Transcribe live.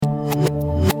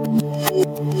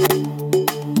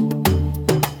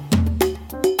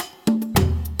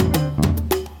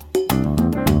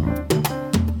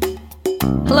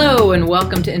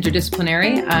welcome to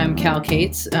Interdisciplinary. I'm Cal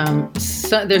Cates.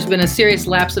 There's been a serious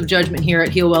lapse of judgment here at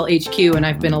Healwell HQ, and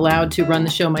I've been allowed to run the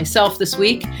show myself this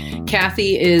week.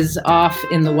 Kathy is off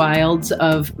in the wilds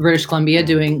of British Columbia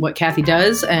doing what Kathy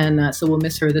does, and so we'll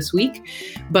miss her this week.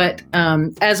 But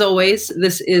as always,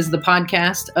 this is the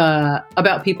podcast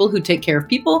about people who take care of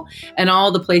people and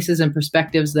all the places and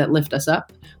perspectives that lift us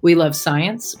up. We love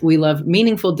science, we love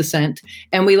meaningful dissent,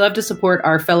 and we love to support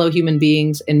our fellow human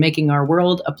beings in making our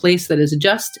world a place that is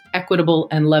just, equitable,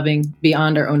 and loving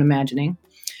beyond our own imagining.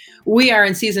 We are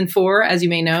in season 4, as you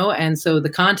may know, and so the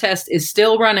contest is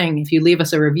still running. If you leave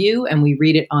us a review and we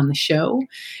read it on the show,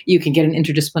 you can get an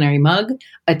interdisciplinary mug,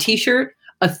 a t-shirt,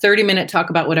 a 30-minute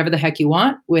talk about whatever the heck you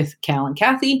want with Cal and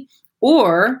Kathy,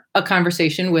 or a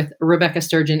conversation with Rebecca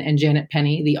Sturgeon and Janet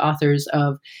Penny, the authors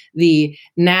of the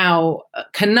now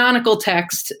canonical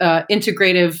text,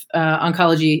 Integrative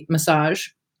Oncology Massage.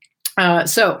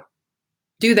 So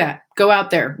do that. Go out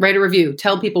there, write a review,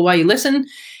 tell people why you listen.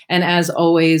 And as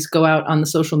always, go out on the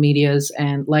social medias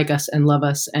and like us and love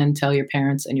us and tell your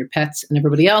parents and your pets and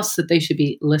everybody else that they should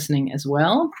be listening as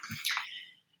well.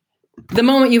 The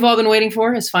moment you've all been waiting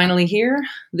for is finally here.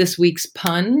 This week's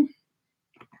pun.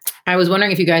 I was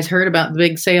wondering if you guys heard about the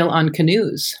big sale on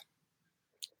canoes.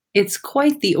 It's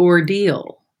quite the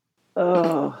ordeal.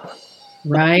 Oh,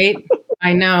 right?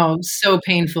 I know. So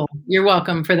painful. You're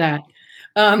welcome for that.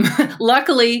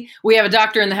 Luckily, we have a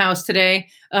doctor in the house today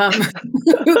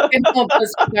who can help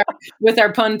us with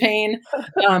our pun pain.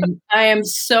 I am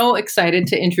so excited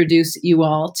to introduce you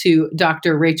all to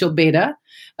Dr. Rachel Beda.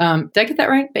 Did I get that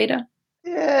right? Beda?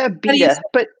 Yeah, Beda,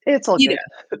 but it's all good.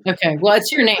 Okay, well,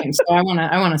 it's your name, so I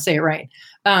want to say it right.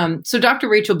 So Dr.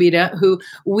 Rachel Beda, who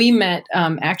we met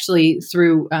actually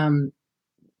through,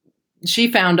 she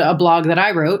found a blog that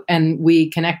I wrote, and we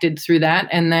connected through that.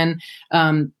 And then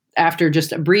after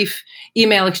just a brief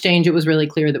email exchange, it was really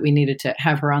clear that we needed to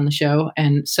have her on the show.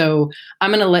 And so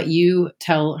I'm going to let you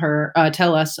let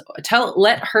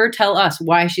her tell us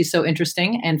why she's so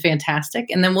interesting and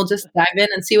fantastic, and then we'll just dive in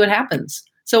and see what happens.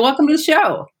 So welcome to the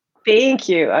show. Thank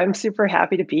you. I'm super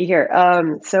happy to be here.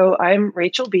 So I'm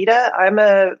Rachel Beda. I'm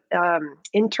a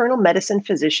internal medicine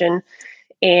physician,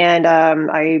 and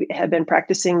I have been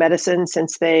practicing medicine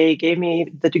since they gave me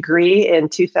the degree in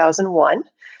 2001.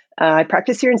 I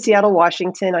practice here in Seattle,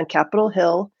 Washington on Capitol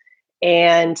Hill,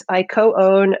 and I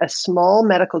co-own a small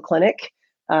medical clinic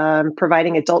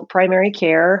providing adult primary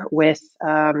care with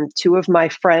 2 of my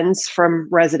friends from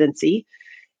residency.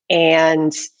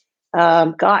 And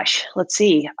let's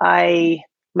see.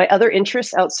 My other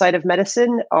interests outside of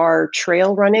medicine are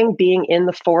trail running, being in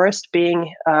the forest,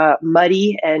 being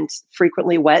muddy and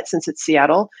frequently wet since it's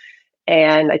Seattle.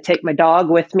 And I take my dog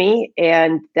with me,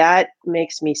 and that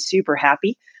makes me super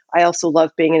happy. I also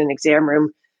love being in an exam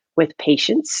room with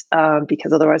patients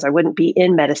because otherwise I wouldn't be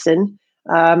in medicine.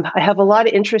 I have a lot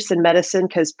of interest in medicine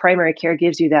because primary care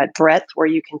gives you that breadth where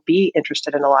you can be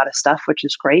interested in a lot of stuff, which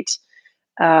is great.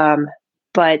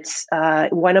 But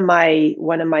one of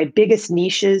my biggest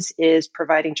niches is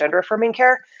providing gender affirming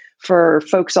care for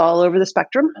folks all over the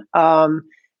spectrum.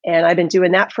 And I've been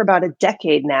doing that for about a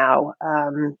decade now.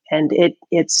 And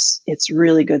it's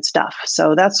really good stuff.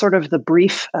 So that's sort of the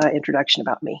brief introduction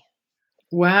about me.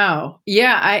 Wow.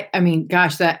 Yeah. I mean,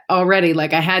 gosh, that already,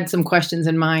 like, I had some questions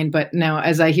in mind, but now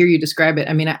as I hear you describe it,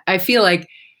 I mean, I feel like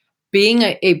being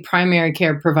a primary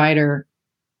care provider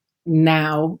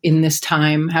now in this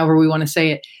time, however we want to say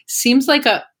it, seems like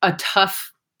a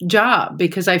tough job,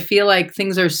 because I feel like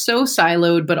things are so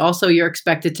siloed, but also you're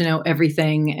expected to know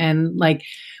everything. And like,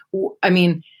 I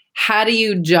mean, how do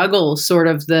you juggle sort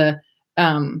of the,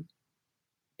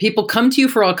 people come to you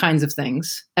for all kinds of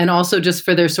things and also just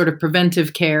for their sort of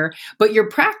preventive care, but your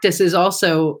practice is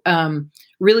also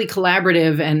really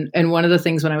collaborative. And one of the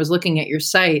things when I was looking at your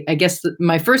site, I guess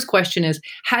my first question is,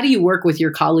 how do you work with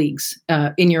your colleagues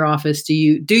in your office? Do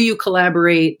you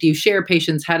collaborate? Do you share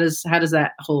patients? How does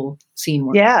that whole scene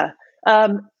work? Yeah.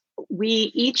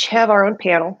 We each have our own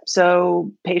panel.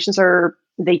 So patients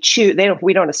they choose,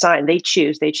 we don't assign, they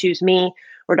choose me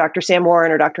or Dr. Sam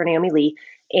Warren or Dr. Naomi Lee.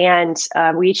 And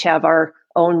we each have our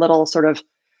own little sort of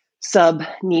sub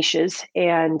niches.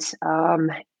 And,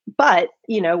 but,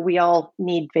 we all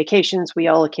need vacations. We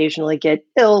all occasionally get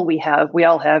ill. We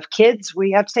all have kids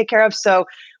we have to take care of. So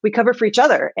we cover for each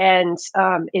other, and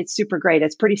it's super great.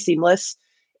 It's pretty seamless.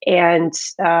 And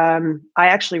I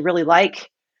actually really I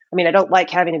don't like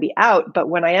having to be out, but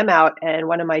when I am out and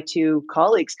one of my 2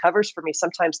 colleagues covers for me,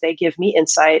 sometimes they give me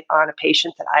insight on a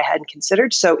patient that I hadn't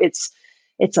considered. So it's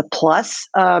it's a plus.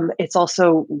 It's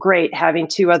also great having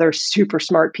two other super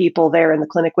smart people there in the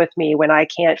clinic with me. When I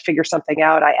can't figure something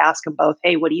out, I ask them both,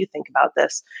 "Hey, what do you think about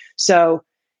this?" So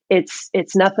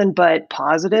it's nothing but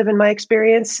positive in my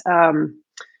experience.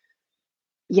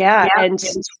 Yeah, Yeah. and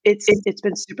it's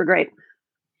been super great.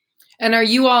 And are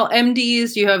you all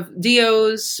MDs? Do you have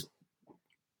DOs?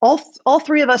 All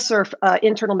three of us are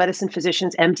internal medicine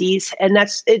physicians, MDs, and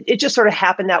it just sort of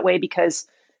happened that way because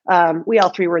we all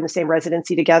three were in the same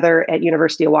residency together at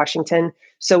University of Washington,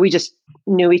 so we just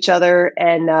knew each other,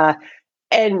 and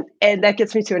that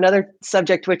gets me to another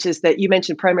subject, which is that you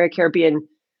mentioned primary care being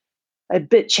a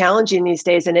bit challenging these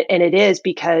days, and it is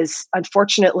because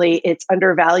unfortunately it's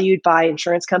undervalued by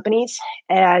insurance companies,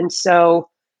 and so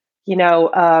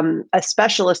a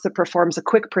specialist that performs a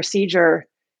quick procedure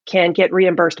can get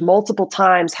reimbursed multiple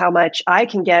times how much I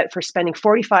can get for spending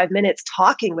 45 minutes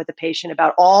talking with a patient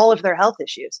about all of their health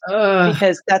issues, Ugh.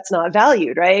 because that's not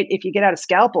valued, right? If you get out a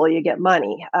scalpel, you get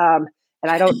money. And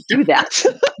I don't do that.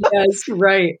 Yes,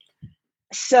 right.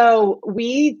 So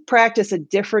we practice a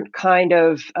different kind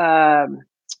of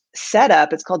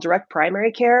setup. It's called direct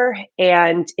primary care,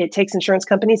 and it takes insurance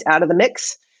companies out of the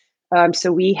mix.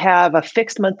 So we have a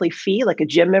fixed monthly fee, like a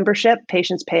gym membership.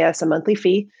 Patients pay us a monthly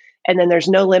fee, and then there's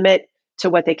no limit to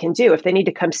what they can do. If they need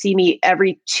to come see me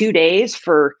every 2 days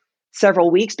for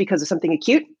several weeks because of something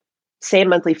acute, same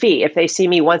monthly fee. If they see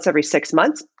me once every 6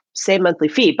 months, same monthly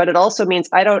fee. But it also means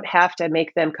I don't have to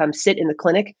make them come sit in the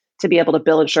clinic to be able to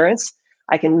bill insurance.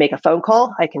 I can make a phone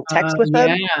call. I can text with them,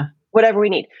 Yeah. whatever we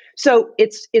need. So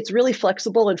it's really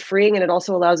flexible and freeing, and it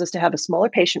also allows us to have a smaller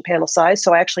patient panel size.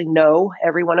 So I actually know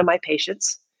every one of my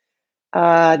patients.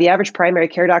 The average primary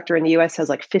care doctor in the US has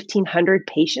like 1,500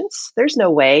 patients. There's no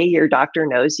way your doctor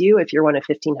knows you if you're one of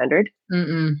 1,500.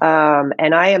 Mm-mm.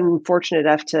 And I am fortunate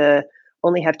enough to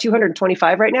only have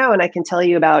 225 right now, and I can tell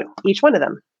you about each one of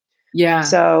them. Yeah.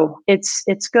 So it's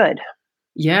good.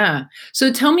 Yeah. So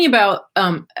tell me about,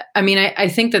 I mean, I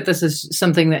think that this is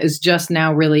something that is just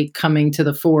now really coming to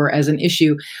the fore as an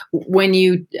issue.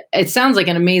 It sounds like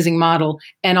an amazing model.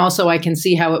 And also I can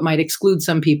see how it might exclude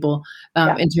some people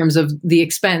in terms of the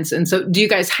expense. And so do you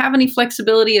guys have any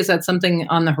flexibility? Is that something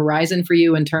on the horizon for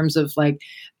you in terms of like,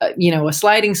 a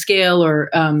sliding scale, or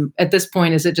at this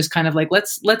point, is it just kind of like,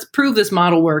 let's prove this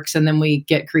model works, and then we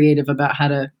get creative about how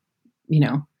to,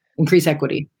 increase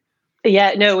equity?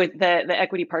 Yeah, no, the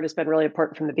equity part has been really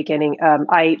important from the beginning.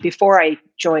 Before I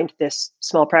joined this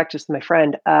small practice with my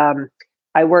friend,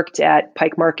 I worked at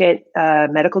Pike Market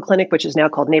Medical Clinic, which is now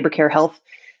called Neighbor Care Health,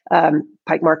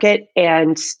 Pike Market,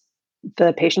 and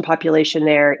the patient population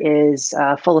there is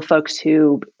full of folks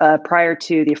who, prior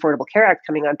to the Affordable Care Act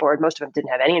coming on board, most of them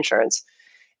didn't have any insurance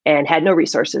and had no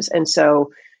resources, and so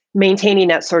maintaining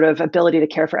that sort of ability to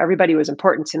care for everybody was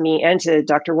important to me and to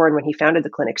Dr. Warren when he founded the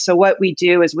clinic. So what we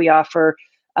do is we offer,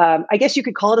 I guess you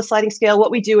could call it a sliding scale.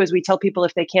 What we do is we tell people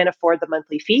if they can't afford the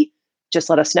monthly fee, just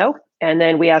let us know. And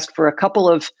then we ask for a couple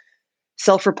of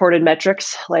self-reported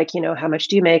metrics, like, how much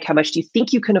do you make? How much do you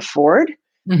think you can afford?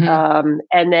 Mm-hmm.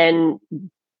 And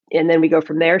then we go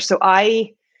from there. So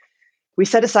we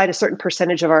set aside a certain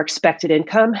percentage of our expected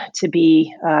income to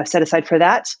be set aside for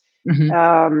that.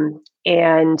 Mm-hmm.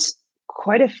 And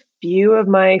quite a few of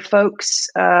my folks,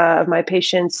 of my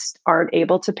patients, aren't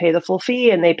able to pay the full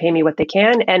fee, and they pay me what they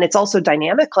can. And it's also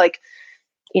dynamic. Like,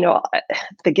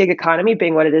 the gig economy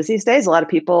being what it is these days, a lot of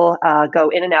people go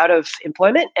in and out of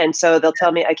employment. And so they'll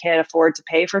tell me I can't afford to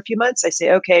pay for a few months. I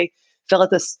say, okay, fill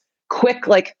out this quick,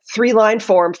 like 3-line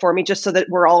form for me, just so that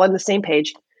we're all on the same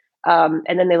page. And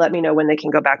then they let me know when they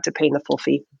can go back to paying the full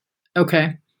fee.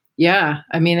 Okay. Yeah.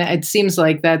 I mean, it seems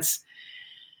like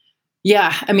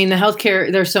yeah. I mean, the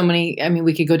healthcare, there's so many, I mean,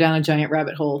 we could go down a giant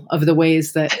rabbit hole of the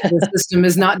ways that the system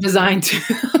is not designed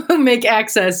to make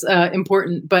access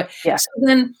important. But Yeah.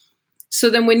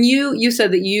 so then when you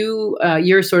said that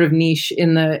your sort of niche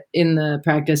in the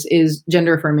practice is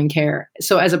gender affirming care.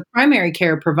 So as a primary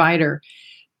care provider,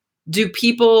 do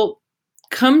people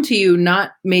come to you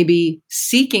not maybe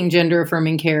seeking gender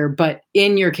affirming care, but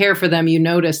in your care for them, you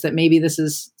notice that maybe this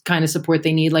is kind of support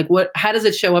they need? Like how does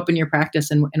it show up in your practice,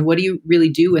 and what do you really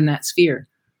do in that sphere?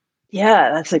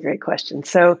 Yeah, that's a great question.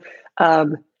 So,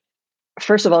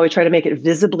 first of all, we try to make it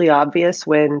visibly obvious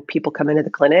when people come into the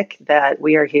clinic that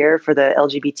we are here for the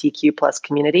LGBTQ plus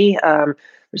community.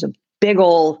 There's a big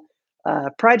old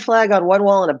pride flag on one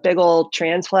wall and a big old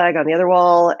trans flag on the other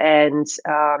wall. And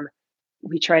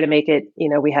we try to make it,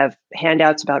 we have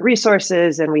handouts about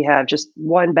resources, and we have just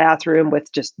one bathroom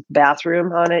with just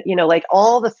bathroom on it, like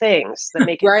all the things that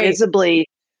make it Right. visibly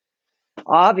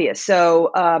obvious.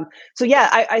 So yeah,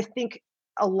 I think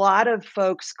a lot of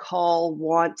folks call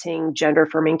wanting gender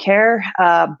affirming care,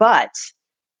 but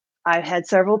I've had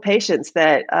several patients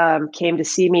that came to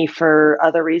see me for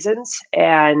other reasons.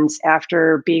 And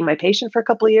after being my patient for a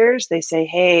couple of years, they say,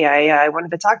 "Hey, I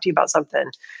wanted to talk to you about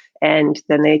something." And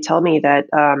then they tell me that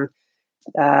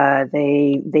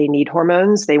they need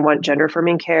hormones, they want gender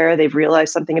affirming care, they've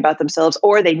realized something about themselves,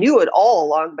 or they knew it all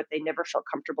along, but they never felt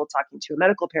comfortable talking to a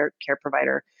medical care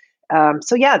provider.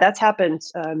 So yeah, that's happened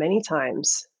many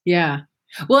times. Yeah.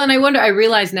 Well, and I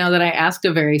realize now that I asked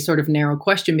a very sort of narrow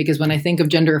question, because when I think of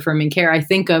gender affirming care, I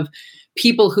think of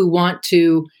people who want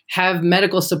to have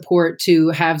medical support to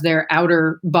have their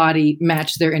outer body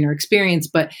match their inner experience.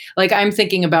 But like, I'm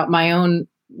thinking about my own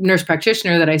nurse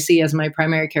practitioner that I see as my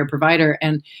primary care provider.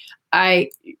 And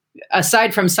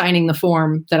aside from signing the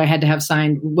form that I had to have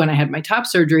signed when I had my top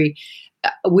surgery,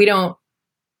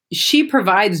 she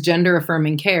provides gender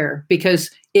affirming care because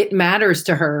it matters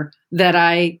to her that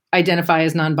I identify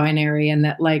as non-binary, and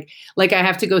that like I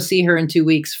have to go see her in 2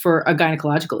 weeks for a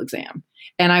gynecological exam,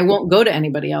 and I won't go to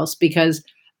anybody else because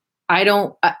I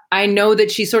know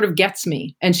that she sort of gets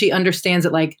me, and she understands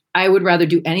that like I would rather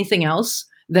do anything else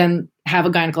than have a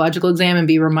gynecological exam and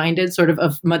be reminded sort of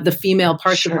the female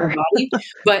parts of my body.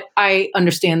 But I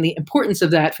understand the importance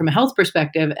of that from a health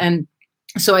perspective. And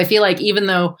so I feel like even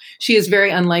though she is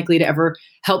very unlikely to ever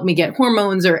help me get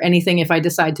hormones or anything, if I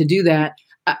decide to do that,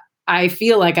 I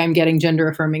feel like I'm getting gender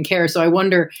affirming care. So I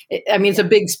wonder, I mean, it's a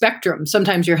big spectrum.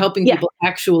 Sometimes you're helping people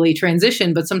actually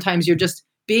transition, but sometimes you're just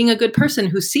being a good person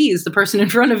who sees the person in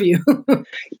front of you.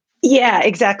 Yeah,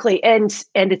 exactly. And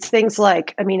it's things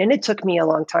like, I mean, and it took me a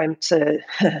long time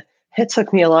it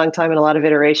took me a long time and a lot of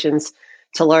iterations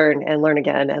to learn and learn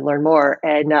again and learn more.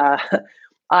 And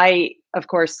I, of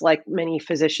course, like many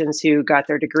physicians who got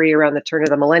their degree around the turn of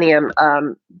the millennium,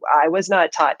 I was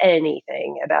not taught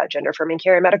anything about gender affirming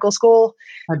care in medical school.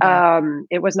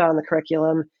 It was not on the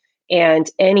curriculum, and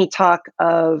any talk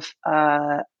of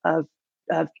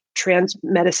trans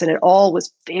medicine at all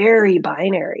was very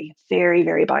binary, very,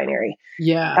 very binary.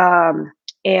 Yeah.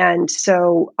 And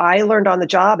so I learned on the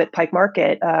job at Pike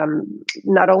Market.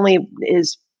 Not only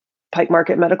is Pike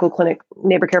Market Medical Clinic,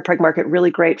 Neighbor Care Pike Market,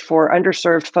 really great for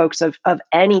underserved folks of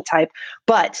any type,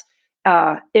 but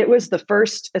it was the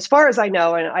first, as far as I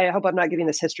know, and I hope I'm not getting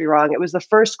this history wrong, it was the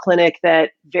first clinic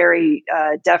that very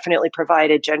definitely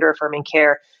provided gender affirming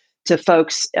care to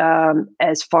folks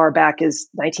as far back as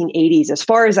 1980s, as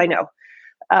far as I know.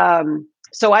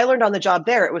 So I learned on the job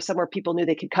there. It was somewhere people knew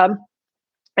they could come.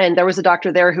 And there was a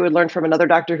doctor there who had learned from another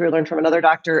doctor who had learned from another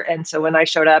doctor. And so when I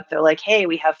showed up, they're like, "Hey,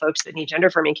 we have folks that need gender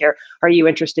affirming care. Are you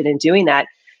interested in doing that?"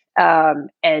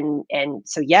 And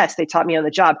so, yes, they taught me on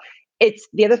the job. It's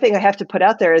the other thing I have to put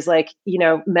out there is like,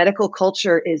 medical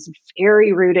culture is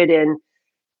very rooted in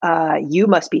you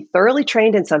must be thoroughly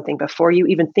trained in something before you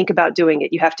even think about doing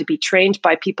it. You have to be trained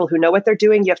by people who know what they're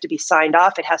doing. You have to be signed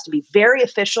off. It has to be very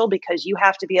official because you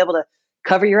have to be able to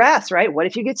cover your ass, right? What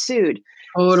if you get sued?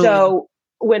 Totally. So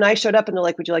when I showed up and they're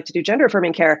like, "Would you like to do gender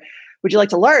affirming care? Would you like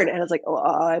to learn?" And I was like, "Oh,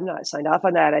 I'm not signed off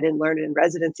on that. I didn't learn it in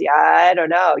residency. I don't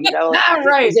know.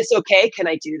 Right. Is this okay? Can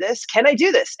I do this? Can I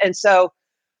do this?" And so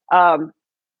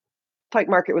Pike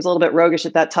Market was a little bit roguish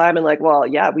at that time and like, "Well,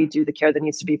 yeah, we do the care that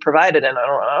needs to be provided. And I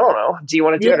don't know. Do you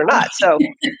want to do it or not?" So,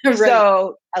 Right.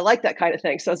 So I like that kind of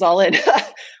thing. So it's all in.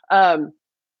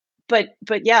 But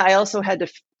yeah, I also had to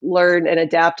learn and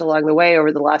adapt along the way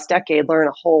over the last decade, learn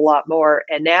a whole lot more.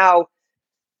 And now,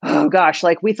 oh gosh,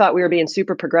 like we thought we were being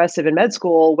super progressive in med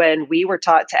school when we were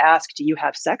taught to ask, "Do you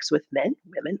have sex with men,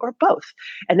 women, or both?"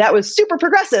 And that was super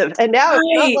progressive. And now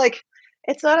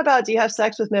it's not about do you have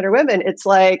sex with men or women? It's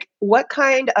like, what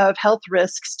kind of health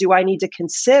risks do I need to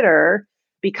consider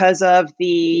because of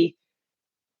the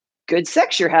good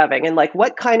sex you're having? And like,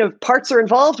 what kind of parts are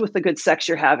involved with the good sex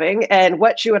you're having? And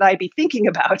what should I be thinking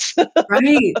about?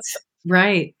 Right.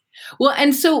 Right. Well,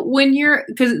 and so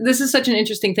because this is such an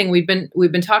interesting thing, we've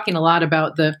been talking a lot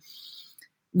about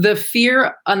the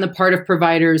fear on the part of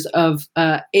providers of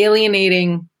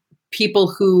alienating people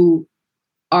who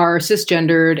are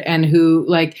cisgendered and who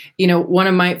one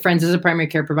of my friends is a primary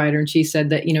care provider, and she said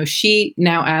that, she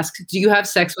now asks, "Do you have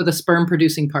sex with a sperm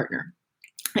producing partner?"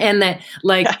 And that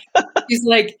she's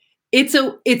like, it's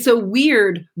a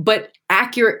weird but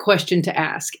accurate question to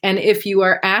ask. And if you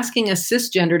are asking a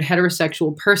cisgendered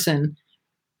heterosexual person,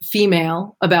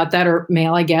 female, about that, or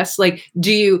male, I guess,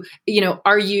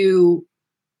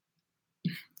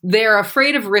 they're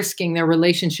afraid of risking their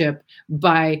relationship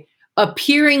by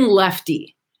appearing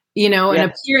lefty, and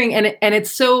appearing, and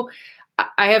it's so,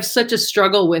 I have such a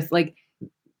struggle with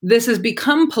this has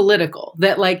become political,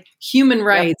 that like human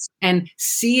rights and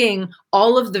seeing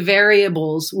all of the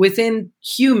variables within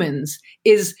humans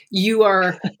is, you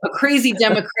are a crazy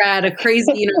Democrat, a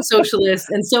crazy, socialist.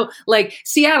 And so like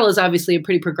Seattle is obviously a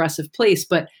pretty progressive place,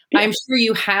 but I'm sure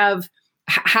you have,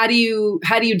 how do you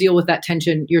deal with that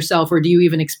tension yourself, or do you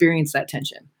even experience that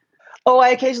tension? Oh, I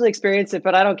occasionally experience it,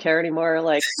 but I don't care anymore.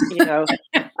 Like,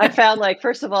 I found like,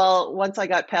 first of all, once I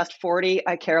got past 40,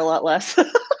 I care a lot less.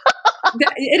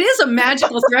 It is a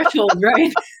magical threshold,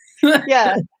 right?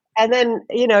 Yeah. And then,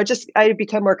 I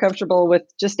become more comfortable with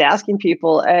just asking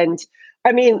people. And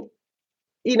I mean,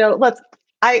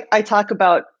 I talk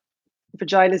about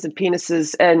vaginas and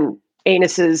penises and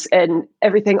anuses and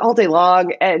everything all day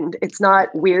long, and it's not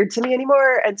weird to me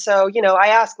anymore. And so, I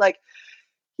ask like,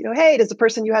 hey, does the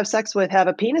person you have sex with have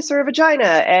a penis or a vagina?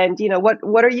 And,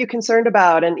 what are you concerned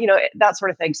about? And, that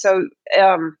sort of thing. So,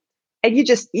 and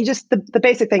the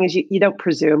basic thing is you don't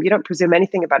presume. You don't presume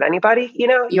anything about anybody.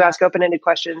 You ask open-ended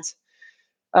questions.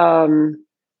 And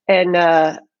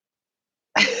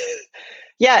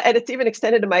yeah, and it's even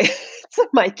extended to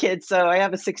my kids. So I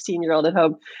have a 16-year-old at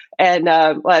home, and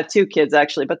I have two kids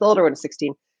actually, but the older one is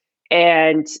 16,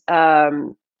 and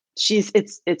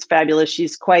it's fabulous.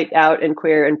 She's quite out and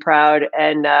queer and proud,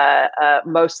 and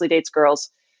mostly dates girls.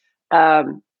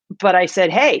 But I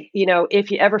said, hey,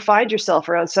 if you ever find yourself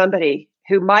around somebody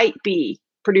who might be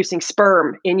producing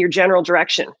sperm in your general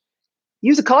direction,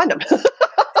 use a condom.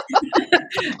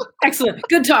 Excellent.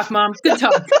 Good talk, Mom. Good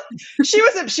talk.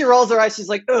 She rolls her eyes. She's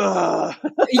like, ugh.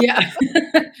 Yeah.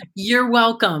 You're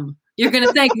welcome. You're going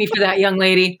to thank me for that, young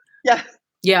lady. Yeah.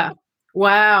 Yeah.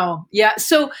 Wow. Yeah.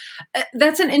 So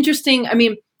that's an interesting,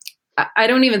 I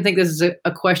don't even think this is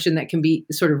a question that can be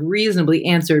sort of reasonably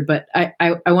answered, but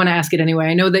I want to ask it anyway.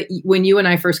 I know that when you and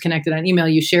I first connected on email,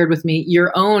 you shared with me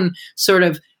your own sort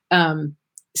of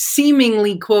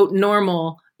seemingly, quote,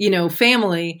 normal,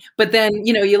 family, but then,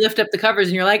 you lift up the covers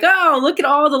and you're like, oh, look at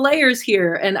all the layers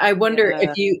here. And I wonder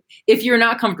if you're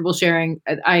not comfortable sharing,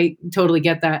 I totally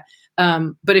get that.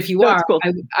 But if you are, cool.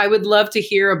 I would love to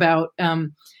hear about,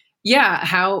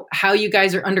 how you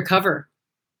guys are undercover.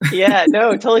 Yeah,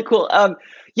 no, totally cool.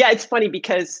 Yeah, it's funny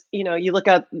because, you look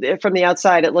out from the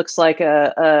outside, it looks like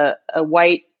a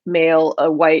white male,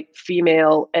 a white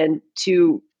female, and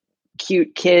two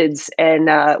cute kids. And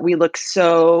we look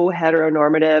so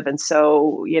heteronormative and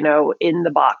so, in the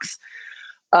box.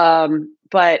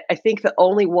 But I think the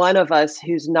only one of us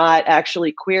who's not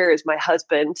actually queer is my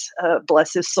husband,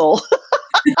 bless his soul.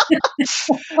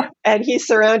 And he's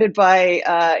surrounded by,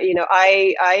 I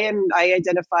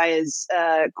identify as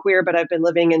queer, but I've been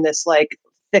living in this like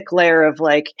thick layer of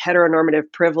like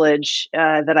heteronormative privilege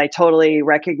that I totally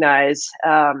recognize,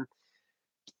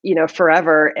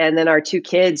 forever. And then our two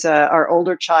kids, our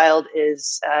older child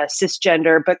is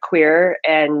cisgender but queer,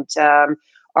 and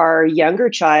our younger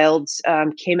child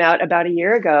came out about a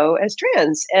year ago as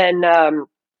trans. And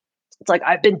it's like,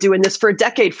 I've been doing this for a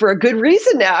decade for a good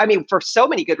reason now. I mean, for so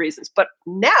many good reasons, but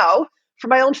now for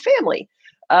my own family.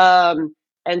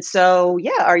 And so,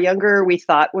 yeah, our younger, we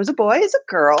thought was a boy, is a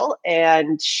girl.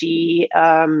 And she,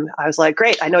 I was like,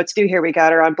 great, I know what to do here. We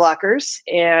got her on blockers,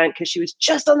 and because she was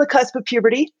just on the cusp of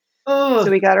puberty. Oh.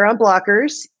 So we got her on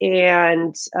blockers.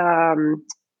 And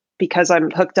because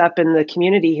I'm hooked up in the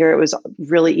community here, it was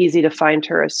really easy to find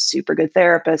her a super good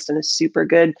therapist and a super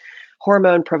good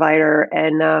hormone provider.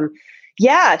 And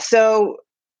so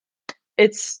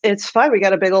it's fun. We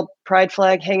got a big old pride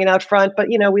flag hanging out front, but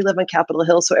we live on Capitol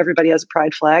Hill, so everybody has a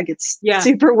pride flag. It's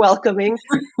super welcoming.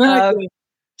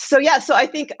 So I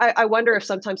think I wonder if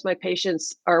sometimes my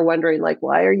patients are wondering, like,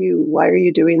 why are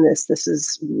you doing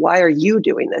this? Why are you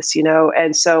doing this?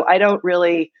 And so I don't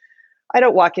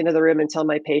walk into the room and tell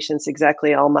my patients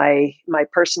exactly all my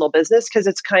personal business, because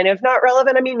it's kind of not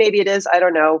relevant. I mean, maybe it is, I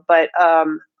don't know, but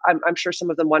I'm sure some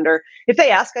of them wonder. If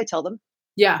they ask, I tell them.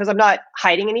 Yeah. Because I'm not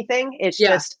hiding anything. It's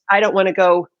just, I don't want to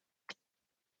go,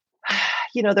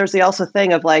 there's the also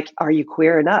thing of like, are you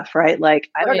queer enough? Right? Like,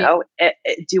 I don't know.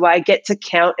 Do I get to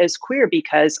count as queer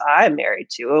because I'm married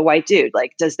to a white dude?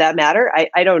 Like, does that matter?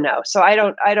 I don't know. So I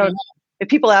don't, if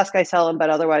people ask, I tell them, but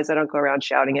otherwise I don't go around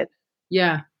shouting it.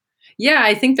 Yeah. Yeah,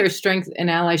 I think there's strength and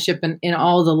allyship in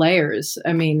all the layers.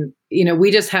 I mean,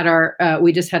 we just had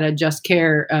a Just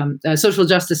Care, social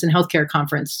justice and healthcare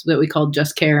conference that we called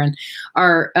Just Care, and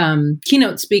our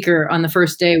keynote speaker on the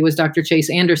first day was Dr. Chase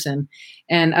Anderson,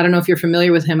 and I don't know if you're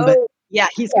familiar with him, but yeah,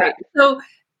 he's great. So,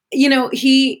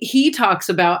 he talks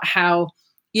about how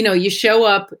you show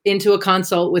up into a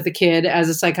consult with a kid as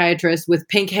a psychiatrist with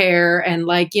pink hair, and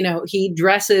like, he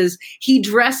dresses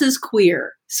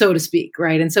queer, so to speak.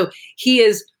 Right. And so he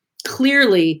is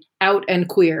clearly out and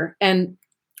queer. And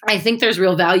I think there's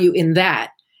real value in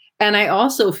that. And I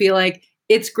also feel like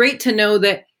it's great to know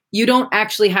that you don't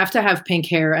actually have to have pink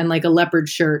hair and like a leopard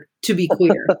shirt to be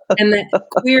queer. And that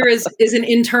queer is an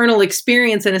internal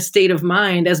experience and a state of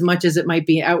mind as much as it might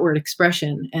be outward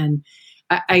expression. And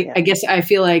I guess I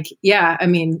feel like, yeah, I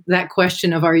mean, that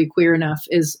question of are you queer enough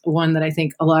is one that I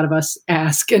think a lot of us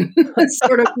ask and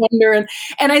sort of wonder.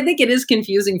 And I think it is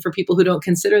confusing for people who don't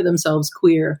consider themselves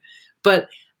queer. But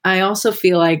I also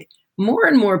feel like more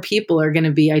and more people are going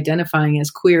to be identifying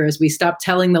as queer as we stop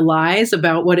telling the lies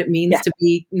about what it means to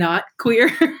be not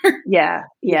queer. Yeah,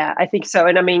 I think so.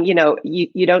 And I mean,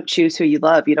 you don't choose who you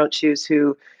love. You don't choose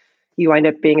who you wind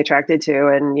up being attracted to.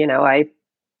 And, I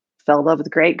fell in love with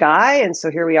a great guy. And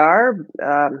so here we are.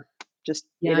 It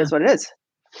is what it is.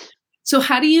 So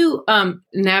how do you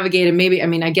navigate? And maybe, I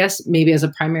mean, I guess maybe as a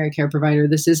primary care provider,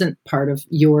 this isn't part of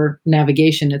your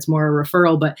navigation. It's more a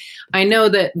referral. But I know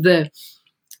that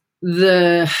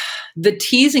the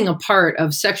teasing apart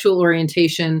of sexual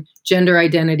orientation, gender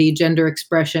identity, gender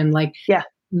expression, like, I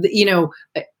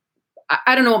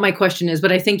don't know what my question is,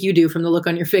 but I think you do from the look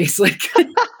on your face. Like,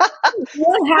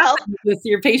 what happens with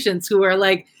your patients who are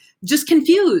like just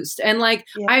confused and like,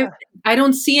 I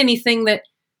don't see anything that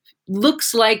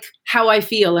looks like how I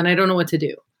feel and I don't know what to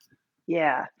do.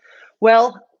 Yeah.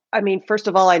 Well, I mean, first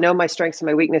of all, I know my strengths and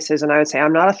my weaknesses, and I would say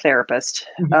I'm not a therapist.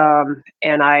 And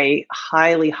I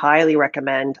highly, highly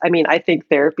recommend, I mean, I think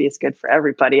therapy is good for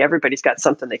everybody. Everybody's got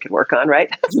something they could work on, right?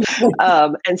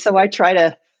 And so I try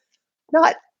to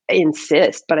not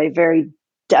insist, but I very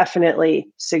definitely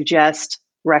suggest,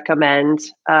 recommend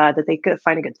that they could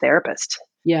find a good therapist.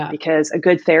 Yeah. Because a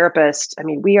good therapist, I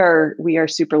mean, we are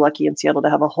super lucky in Seattle to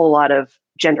have a whole lot of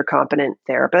gender competent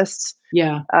therapists.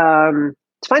 Yeah.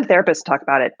 To find a therapist to talk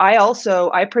about it.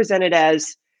 I presented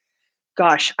as,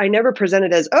 gosh, I never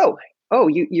presented as,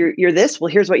 you're this.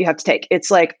 Well, here's what you have to take.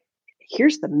 It's like,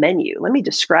 here's the menu. Let me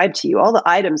describe to you all the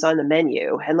items on the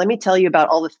menu, and let me tell you about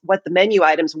what the menu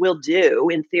items will do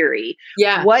in theory.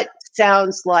 Yeah. What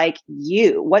sounds like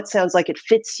you? What sounds like it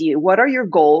fits you? What are your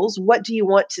goals? What do you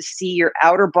want to see your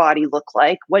outer body look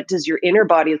like? What does your inner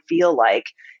body feel like?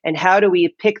 And how do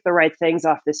we pick the right things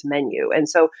off this menu? And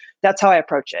so that's how I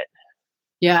approach it.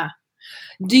 Yeah.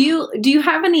 Do you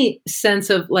have any sense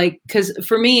of like, because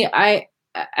for me,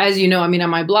 as you know, I mean, on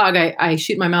my blog, I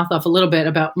shoot my mouth off a little bit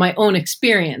about my own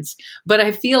experience, but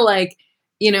I feel like,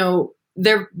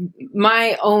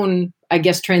 my own, I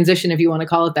guess, transition, if you want to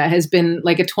call it that, has been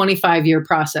like a 25-year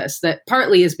process that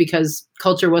partly is because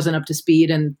culture wasn't up to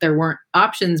speed and there weren't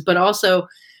options, but also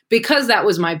because that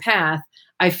was my path.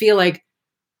 I feel like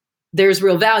there's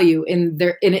real value in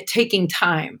it taking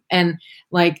time. And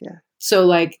like, so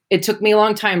like it took me a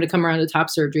long time to come around to top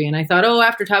surgery. And I thought,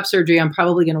 after top surgery, I'm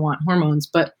probably going to want hormones.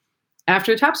 But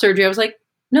after top surgery, I was like,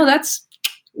 no,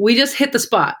 we just hit the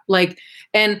spot. Like,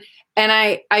 and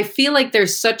I feel like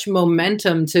there's such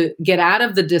momentum to get out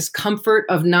of the discomfort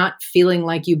of not feeling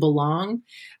like you belong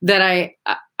that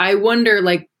I wonder,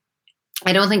 like,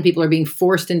 I don't think people are being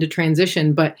forced into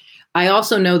transition, but I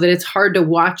also know that it's hard to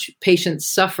watch patients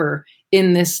suffer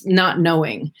in this not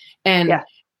knowing. And,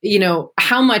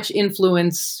 how much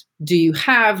influence do you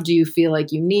have? Do you feel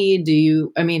like you need?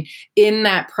 In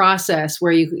that process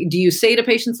where do you say to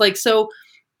patients like, so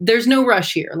there's no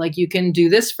rush here, like you can do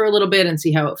this for a little bit and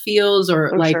see how it feels, or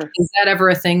sure. Is that ever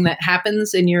a thing that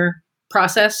happens in your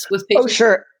process with patients?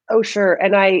 Oh, sure.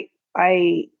 And I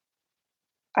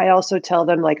also tell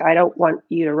them, like, I don't want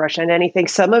you to rush on anything.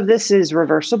 Some of this is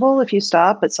reversible if you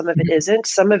stop, but some of it isn't.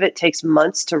 Some of it takes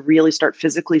months to really start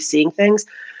physically seeing things,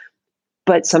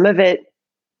 but some of it,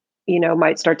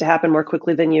 might start to happen more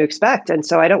quickly than you expect. And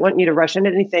so I don't want you to rush into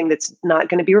anything that's not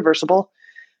going to be reversible.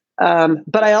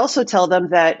 But I also tell them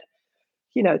that,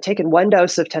 taking one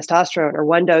dose of testosterone or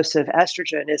one dose of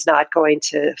estrogen is not going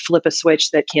to flip a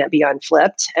switch that can't be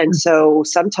unflipped. And so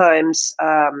sometimes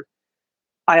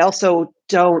I also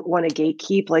don't want to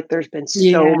gatekeep. Like, there's been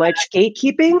so much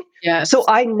gatekeeping. Yes. So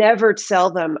I never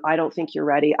tell them, I don't think you're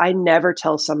ready. I never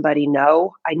tell somebody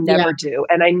no. I never do.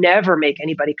 And I never make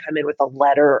anybody come in with a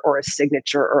letter or a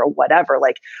signature or a whatever.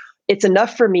 Like, it's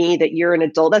enough for me that you're an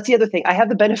adult. That's the other thing. I have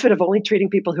the benefit of only treating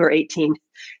people who are 18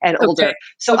 and older.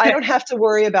 So I don't have to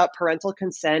worry about parental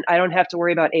consent. I don't have to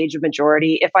worry about age of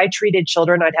majority. If I treated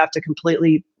children, I'd have to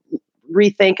completely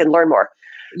rethink and learn more.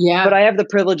 Yeah. But I have the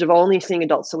privilege of only seeing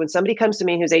adults. So when somebody comes to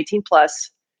me who's 18 plus,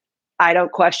 I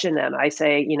don't question them. I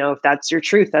say, if that's your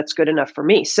truth, that's good enough for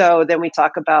me. So then we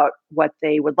talk about what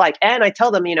they would like. And I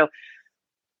tell them,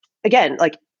 again,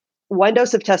 like, one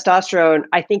dose of testosterone,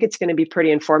 I think it's going to be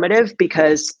pretty informative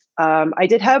because I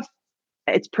did have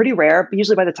It's pretty rare.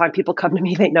 Usually by the time people come to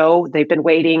me, they know they've been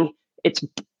waiting. It's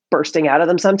bursting out of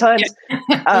them sometimes.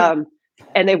 Um,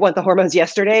 and they want the hormones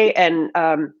yesterday.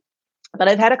 But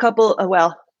I've had a couple,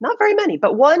 well, not very many,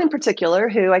 but one in particular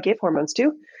who I gave hormones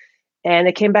to. And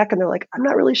they came back and they're like, I'm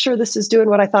not really sure this is doing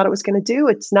what I thought it was going to do.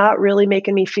 It's not really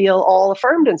making me feel all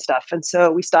affirmed and stuff. And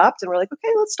so we stopped and we're like,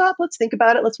 okay, let's stop. Let's think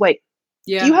about it. Let's wait.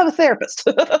 Do you have a therapist?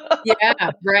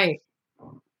 Yeah, right.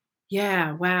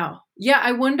 Yeah, wow. Yeah,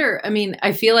 I wonder, I mean,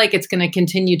 I feel like it's going to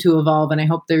continue to evolve, and I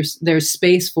hope there's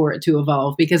space for it to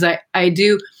evolve, because I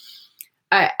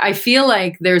feel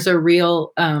like there's a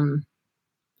real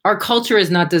our culture is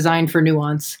not designed for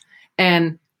nuance,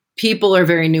 and people are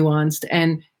very nuanced,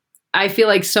 and I feel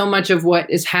like so much of what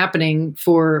is happening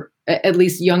for at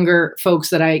least younger folks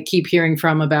that I keep hearing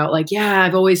from about, like, yeah,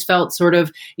 I've always felt sort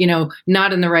of,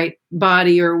 not in the right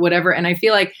body or whatever. And I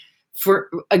feel like for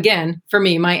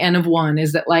me, my N of one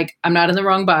is that, like, I'm not in the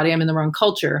wrong body, I'm in the wrong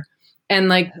culture. And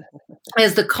like,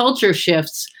 as the culture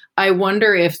shifts, I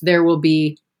wonder if there will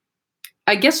be,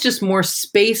 I guess, just more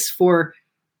space for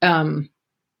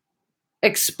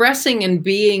expressing and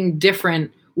being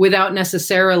different without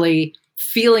necessarily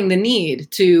feeling the need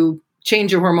to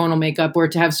change your hormonal makeup or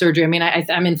to have surgery. I mean,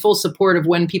 I'm in full support of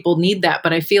when people need that,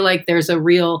 but I feel like there's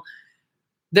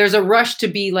a rush to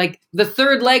be like the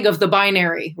third leg of the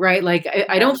binary, right? Like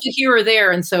I don't fit here or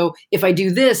there. And so if I do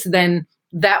this, then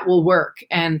that will work.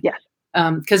 And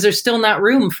because there's still not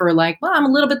room for, like, well, I'm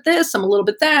a little bit this, I'm a little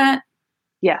bit that.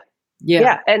 Yeah.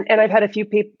 And I've had a few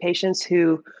patients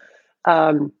who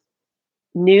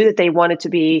knew that they wanted to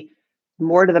be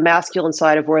more to the masculine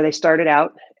side of where they started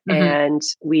out. Mm-hmm. And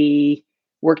we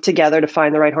worked together to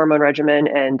find the right hormone regimen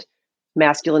and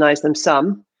masculinize them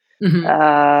some.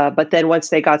 Mm-hmm. But then once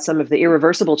they got some of the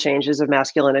irreversible changes of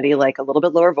masculinity, like a little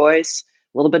bit lower voice,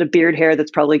 a little bit of beard hair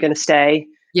that's probably going to stay.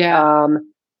 Yeah.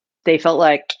 They felt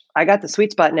like, I got the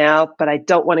sweet spot now, but I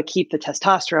don't want to keep the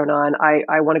testosterone on.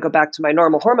 I want to go back to my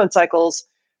normal hormone cycles.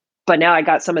 But now I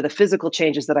got some of the physical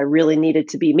changes that I really needed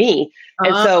to be me.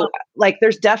 And so, like,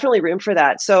 there's definitely room for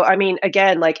that. So, I mean,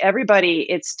 again, like, everybody,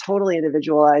 it's totally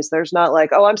individualized. There's not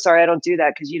like, oh, I'm sorry, I don't do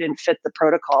that because you didn't fit the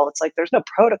protocol. It's like, there's no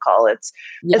protocol. It's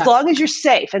as long as you're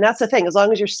safe. And that's the thing, as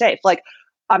long as you're safe. Like,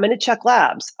 I'm going to check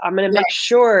labs. I'm going to make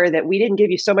sure that we didn't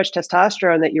give you so much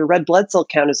testosterone that your red blood cell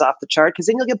count is off the chart, because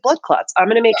then you'll get blood clots. I'm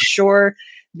going to make sure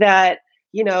that,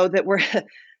 that we're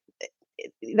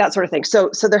that sort of thing.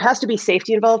 So there has to be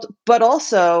safety involved, but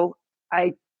also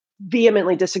I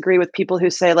vehemently disagree with people who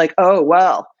say, like, oh,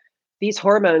 well, these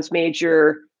hormones made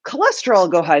your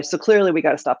cholesterol go high, so clearly we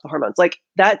got to stop the hormones. Like,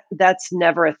 that's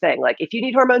never a thing. Like, if you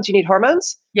need hormones, you need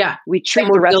hormones. Yeah. We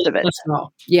treat the rest of it.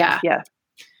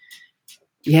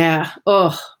 Yeah.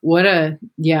 Oh,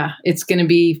 it's going to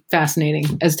be fascinating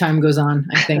as time goes on,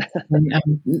 I think.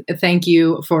 And, thank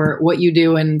you for what you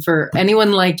do, and for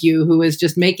anyone like you who is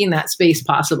just making that space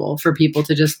possible for people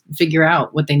to just figure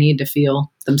out what they need to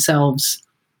feel themselves.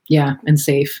 Yeah. And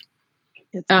safe.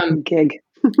 It's a gig.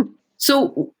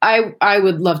 So I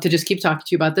would love to just keep talking to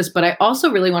you about this, but I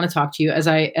also really want to talk to you, as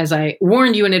I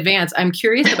warned you in advance. I'm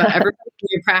curious about everybody in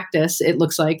your practice, it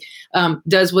looks like,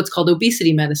 does what's called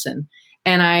obesity medicine.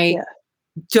 And I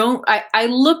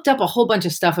looked up a whole bunch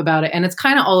of stuff about it, and it's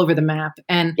kind of all over the map.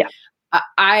 And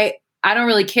I don't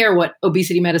really care what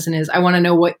obesity medicine is. I want to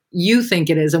know what you think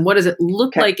it is, and what does it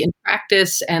look like in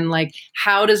practice, and, like,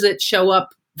 how does it show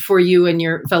up for you and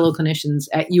your fellow clinicians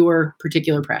at your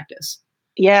particular practice?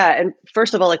 Yeah. And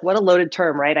first of all, like, what a loaded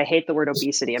term, right? I hate the word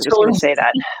obesity. I'm just going to say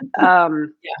that.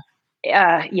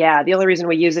 The only reason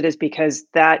we use it is because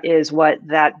that is what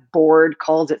that board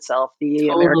calls itself, the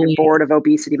American Board of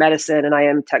Obesity Medicine. And I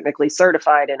am technically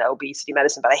certified in obesity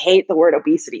medicine, but I hate the word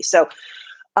obesity. So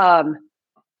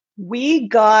we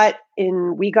got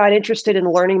interested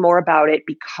in learning more about it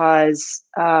because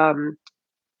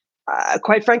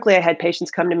quite frankly, I had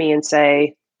patients come to me and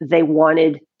say they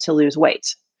wanted to lose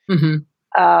weight. Mm-hmm.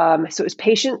 So it was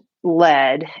patient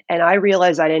led, and I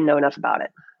realized I didn't know enough about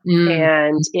it.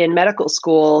 And in medical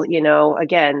school,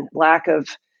 again, lack of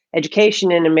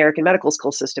education in American medical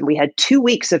school system. We had 2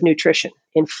 weeks of nutrition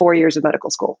in 4 years of medical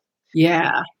school.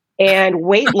 Yeah. And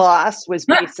weight loss was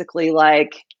basically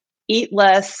like, eat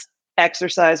less,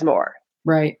 exercise more.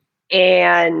 Right.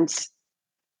 And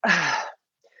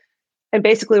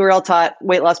basically we're all taught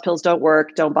weight loss pills don't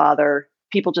work, don't bother.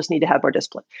 People just need to have more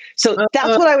discipline. So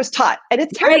that's what I was taught. And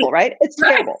it's terrible, right? It's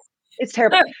terrible. It's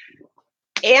terrible.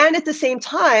 And at the same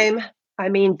time, I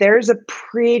mean, there's a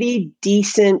pretty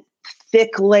decent,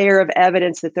 thick layer of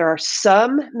evidence that there are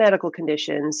some medical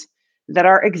conditions that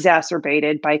are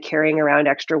exacerbated by carrying around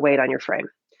extra weight on your frame.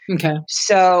 Okay.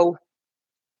 So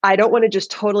I don't want to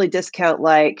just totally discount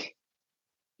like,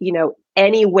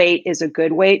 any weight is a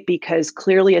good weight, because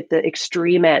clearly at the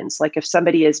extreme ends, like if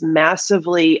somebody is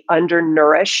massively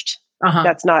undernourished, Uh-huh.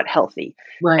 that's not healthy.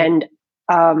 Right. And,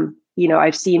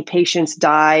 I've seen patients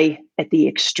die at the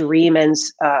extreme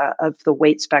ends of the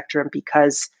weight spectrum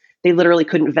because they literally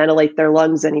couldn't ventilate their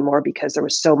lungs anymore because there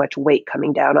was so much weight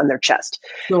coming down on their chest.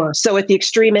 Sure. So at the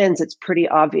extreme ends, it's pretty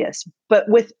obvious. But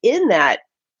within that,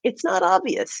 it's not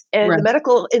obvious. And Right. the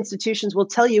medical institutions will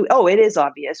tell you, oh, it is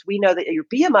obvious. We know that your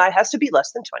BMI has to be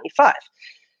less than 25.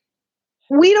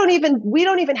 We don't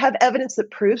even have evidence that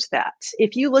proves that.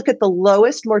 If you look at the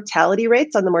lowest mortality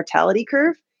rates on the mortality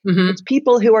curve, Mm-hmm. it's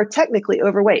people who are technically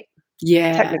overweight.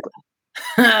 Yeah. Technically.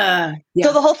 Yeah.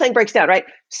 So the whole thing breaks down, right?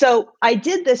 So I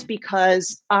did this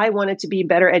because I wanted to be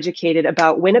better educated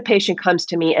about when a patient comes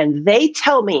to me and they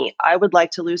tell me I would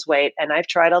like to lose weight and I've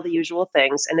tried all the usual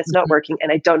things and it's not Mhm. working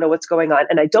and I don't know what's going on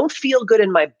and I don't feel good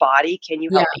in my body. Can you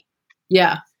Yeah. help me?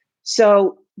 Yeah.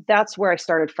 So that's where I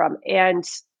started from. And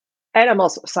I'm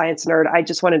also a science nerd. I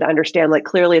just wanted to understand, like,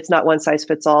 clearly it's not one size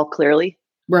fits all, clearly.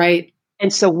 Right.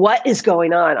 And so what is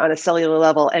going on a cellular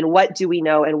level, and what do we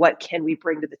know and what can we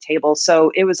bring to the table?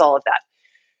 So it was all of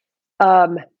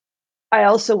that. I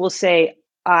also will say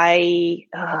I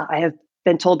have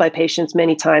been told by patients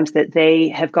many times that they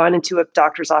have gone into a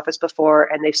doctor's office before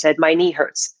and they've said, my knee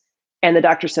hurts. And the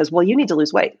doctor says, well, you need to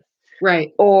lose weight.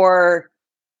 Right. Or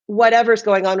whatever's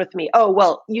going on with me. Oh,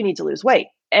 well, you need to lose weight.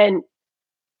 And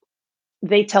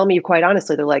they tell me quite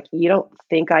honestly, they're like, you don't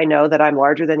think I know that I'm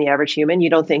larger than the average human? You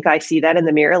don't think I see that in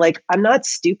the mirror? Like, I'm not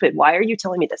stupid. Why are you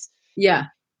telling me this? Yeah.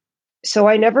 So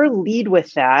I never lead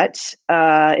with that.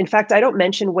 In fact, I don't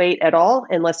mention weight at all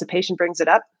unless a patient brings it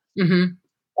up. Mm-hmm.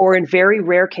 Or in very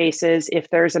rare cases,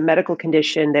 if there's a medical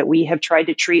condition that we have tried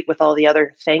to treat with all the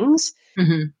other things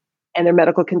Mm-hmm. and their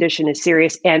medical condition is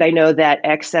serious, and I know that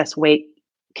excess weight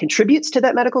contributes to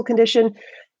that medical condition,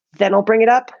 then I'll bring it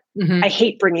up. Mm-hmm. I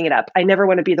hate bringing it up. I never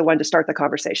want to be the one to start the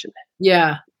conversation.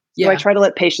 Yeah. So I Yeah. try to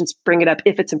let patients bring it up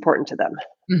if it's important to them.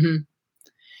 Mm-hmm.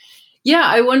 Yeah,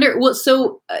 I wonder. Well,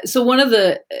 so one of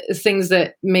the things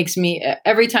that makes me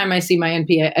every time I see my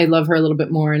NP, I love her a little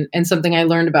bit more. And something I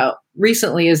learned about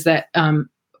recently is that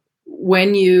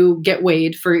when you get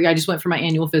weighed I just went for my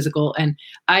annual physical, and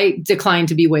I decline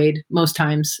to be weighed most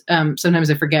times.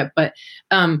 Sometimes I forget, but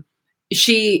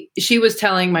she was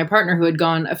telling my partner who had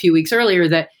gone a few weeks earlier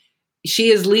that she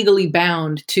is legally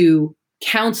bound to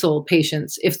counsel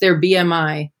patients if their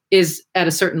BMI is at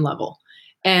a certain level,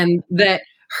 and that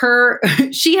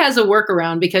she has a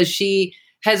workaround because she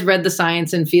has read the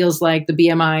science and feels like the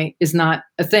BMI is not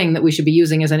a thing that we should be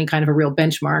using as any kind of a real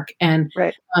benchmark. And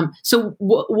Right. so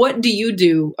what do you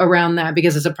do around that?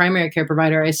 Because as a primary care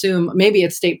provider, I assume maybe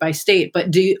it's state by state,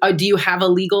 but do you have a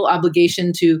legal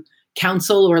obligation to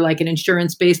counsel, or like an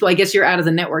insurance based? Well, I guess you're out of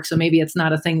the network, so maybe it's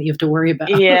not a thing that you have to worry about.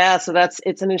 Yeah, so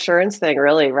it's an insurance thing,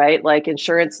 really, right? Like,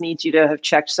 insurance needs you to have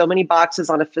checked so many boxes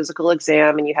on a physical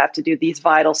exam, and you have to do these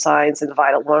vital signs, and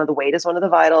one of the weight is one of the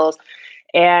vitals.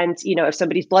 And, if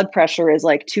somebody's blood pressure is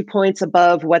like 2 points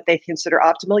above what they consider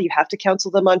optimal, you have to counsel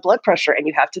them on blood pressure and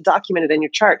you have to document it in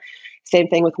your chart. Same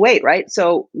thing with weight, right?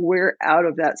 So we're out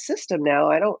of that system now.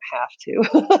 I don't have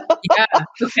to. Yeah.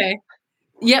 Okay.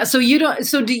 Yeah. So you don't.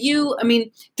 So do you? I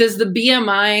mean, does the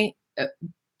BMI?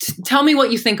 Tell me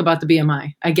what you think about the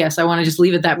BMI. I guess I want to just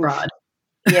leave it that broad.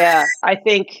 Yeah, I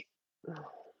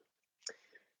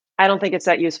don't think it's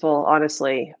that useful,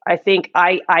 honestly. I think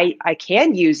I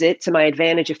can use it to my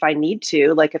advantage if I need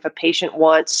to. Like, if a patient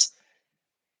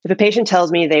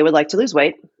tells me they would like to lose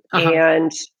weight, Uh-huh.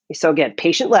 and so again,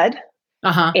 patient led.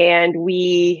 Uh-huh. And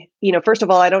we, first of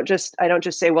all, I don't just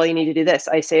say, well, you need to do this.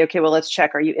 I say, okay, well, let's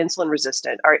check. Are you insulin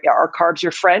resistant? Are carbs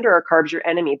your friend or are carbs your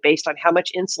enemy based on how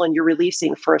much insulin you're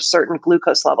releasing for a certain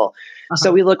glucose level? So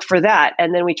Uh-huh. we look for that.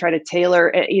 And then we try to tailor,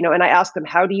 and I ask them,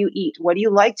 how do you eat? What do you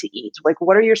like to eat? Like,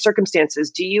 what are your circumstances?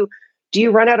 Do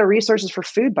you run out of resources for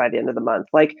food by the end of the month?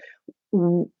 Like,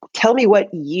 tell me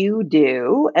what you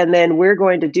do, and then we're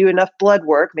going to do enough blood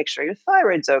work, make sure your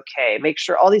thyroid's okay, make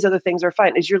sure all these other things are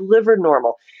fine. Is your liver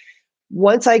normal?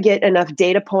 Once I get enough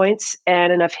data points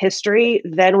and enough history,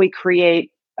 then we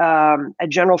create a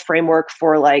general framework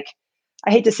for, like,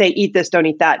 I hate to say eat this, don't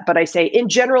eat that, but I say in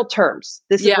general terms,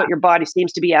 this is Yeah. what your body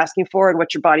seems to be asking for and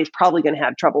what your body's probably going to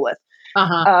have trouble with.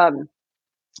 Uh-huh. Um,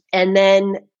 and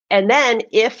then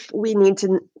if we need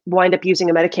to wind up using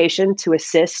a medication to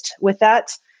assist with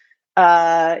that,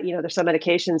 there's some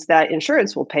medications that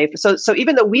insurance will pay for. So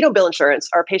even though we don't bill insurance,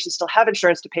 our patients still have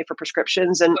insurance to pay for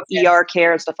prescriptions and Okay. ER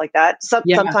care and stuff like that.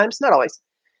 Yeah. Sometimes, not always.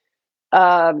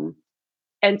 Um,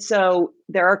 And so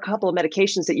there are a couple of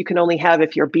medications that you can only have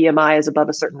if your BMI is above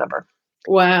a certain number.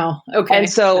 Wow. Okay. And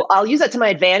so I'll use that to my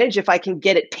advantage if I can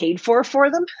get it paid for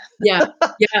them. Yeah.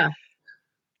 Yeah.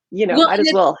 Well, Might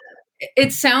as well.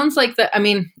 it sounds like I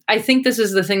mean, I think this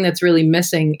is the thing that's really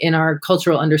missing in our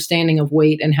cultural understanding of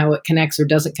weight and how it connects or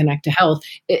doesn't connect to health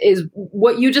is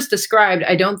what you just described.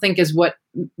 I don't think is what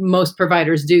most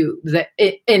providers do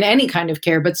in any kind of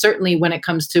care, but certainly when it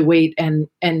comes to weight and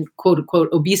quote unquote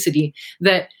obesity,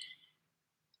 that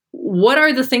what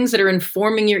are the things that are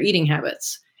informing your eating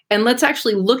habits? And let's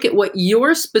actually look at what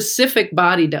your specific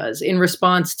body does in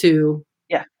response to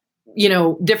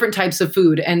different types of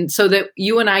food. And so that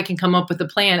you and I can come up with a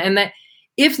plan, and that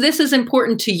if this is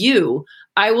important to you,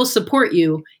 I will support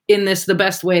you in this the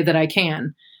best way that I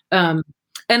can. And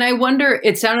I wonder,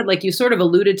 it sounded like you sort of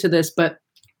alluded to this, but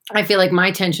I feel like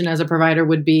my tension as a provider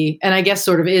would be, and I guess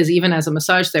sort of is, even as a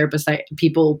massage therapist,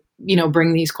 people,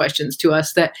 bring these questions to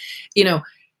us that,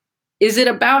 is it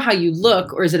about how you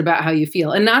look or is it about how you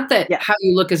feel? And not that how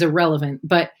you look is irrelevant,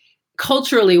 but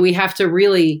culturally, we have to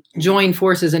really join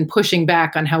forces in pushing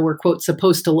back on how we're, quote,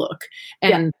 supposed to look.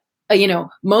 And,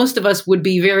 most of us would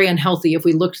be very unhealthy if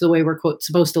we looked the way we're, quote,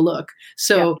 supposed to look.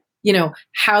 So,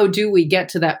 how do we get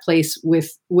to that place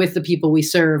with the people we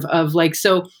serve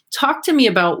so talk to me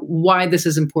about why this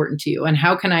is important to you and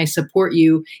how can I support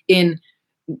you in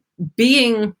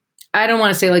being, I don't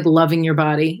want to say like loving your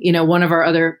body. One of our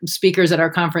other speakers at our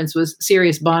conference was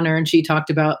Sirius Bonner, and she talked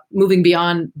about moving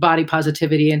beyond body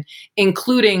positivity and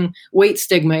including weight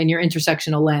stigma in your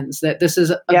intersectional lens, that this is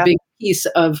a big piece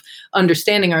of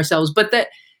understanding ourselves, but that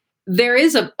there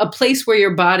is a place where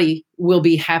your body will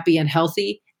be happy and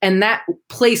healthy, and that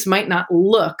place might not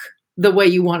look the way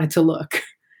you want it to look.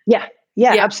 Yeah,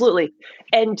 absolutely.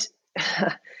 And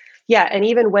and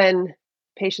even when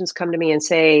patients come to me and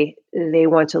say they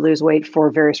want to lose weight for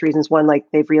various reasons. One, like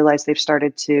they've realized they've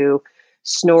started to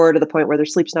snore to the point where their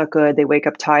sleep's not good. They wake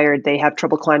up tired. They have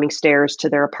trouble climbing stairs to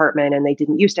their apartment, and they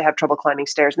didn't used to have trouble climbing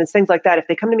stairs. And it's things like that. If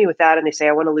they come to me with that and they say,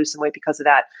 I want to lose some weight because of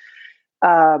that,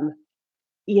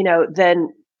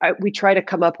 then we try to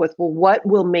come up with, well, what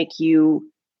will make you,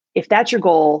 if that's your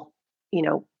goal,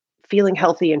 feeling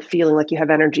healthy and feeling like you have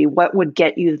energy, what would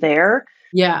get you there?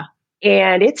 Yeah.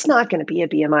 And it's not going to be a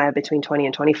BMI of between 20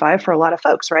 and 25 for a lot of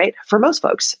folks, right? For most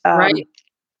folks. Right.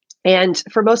 And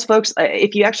for most folks,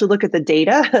 if you actually look at the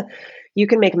data, you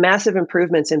can make massive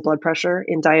improvements in blood pressure,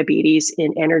 in diabetes,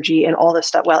 in energy, and all this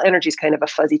stuff. Well, energy is kind of a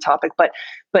fuzzy topic, but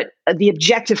the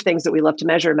objective things that we love to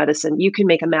measure in medicine, you can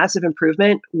make a massive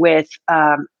improvement with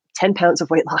 10 pounds of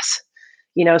weight loss.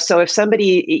 So if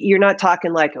somebody, you're not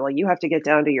talking like, well, you have to get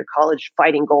down to your college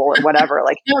fighting goal or whatever.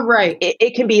 Like, right.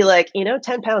 It can be like,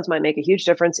 10 pounds might make a huge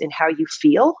difference in how you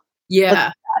feel.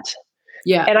 Yeah.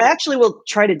 Yeah. And I actually will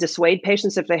try to dissuade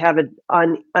patients if they have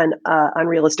an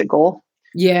unrealistic goal.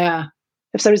 Yeah.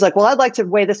 If somebody's like, well, I'd like to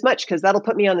weigh this much because that'll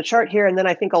put me on the chart here, and then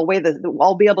I think I'll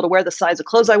I'll be able to wear the size of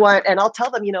clothes I want. And I'll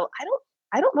tell them,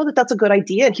 I don't know that that's a good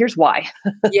idea, and here's why.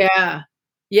 Yeah.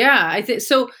 I think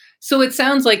so. So it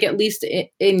sounds like, at least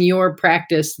in your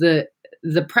practice, the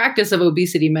practice of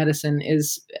obesity medicine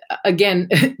is, again,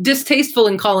 distasteful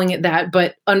in calling it that,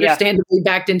 but understandably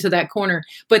backed into that corner.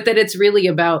 But that it's really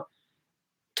about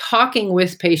talking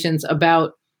with patients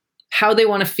about how they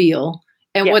want to feel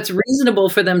and what's reasonable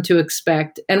for them to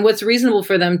expect and what's reasonable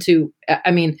for them to, I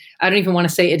don't even want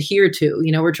to say adhere to.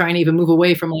 We're trying to even move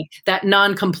away from like that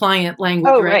non-compliant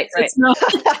language. Oh, right.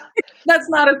 That's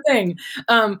not a thing.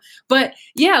 But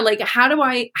like,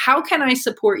 how can I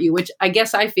support you? Which I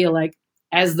guess I feel like,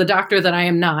 as the doctor that I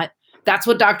am not, that's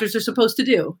what doctors are supposed to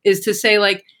do, is to say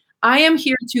like, I am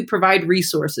here to provide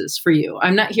resources for you.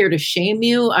 I'm not here to shame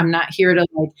you. I'm not here to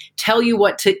like tell you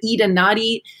what to eat and not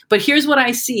eat, but here's what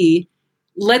I see.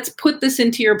 Let's put this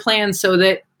into your plan so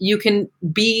that you can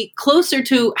be closer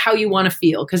to how you want to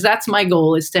feel. Because that's my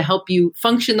goal, is to help you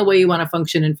function the way you want to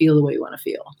function and feel the way you want to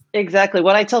feel. Exactly.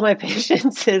 What I tell my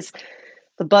patients is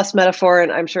the bus metaphor, and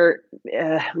I'm sure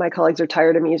my colleagues are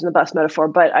tired of me using the bus metaphor,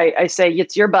 but I say,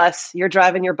 it's your bus. You're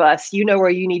driving your bus. You know where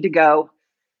you need to go.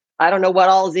 I don't know what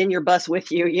all is in your bus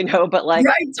with you, but like,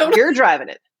 you're driving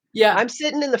it. Yeah. I'm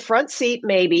sitting in the front seat,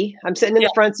 maybe. I'm sitting in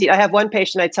the front seat. I have one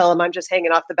patient, I tell him I'm just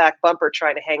hanging off the back bumper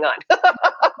trying to hang on.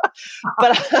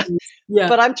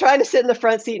 But I'm trying to sit in the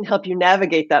front seat and help you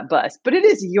navigate that bus. But it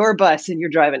is your bus and you're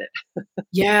driving it.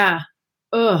 Yeah.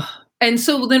 Ugh. And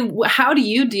so then how do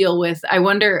you deal with, I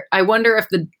wonder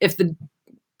if the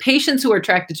patients who are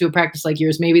attracted to a practice like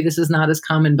yours, maybe this is not as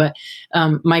common, but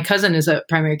my cousin is a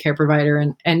primary care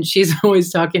provider, and she's always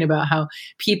talking about how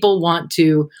people want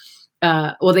to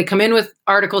well, they come in with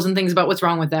articles and things about what's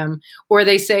wrong with them, or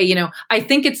they say, I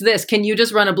think it's this. Can you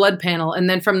just run a blood panel? And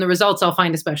then from the results, I'll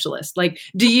find a specialist. Like,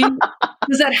 does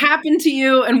that happen to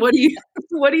you? And what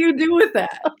do you do with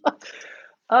that?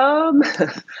 Um,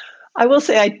 I will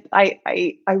say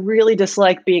I really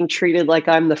dislike being treated like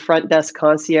I'm the front desk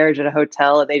concierge at a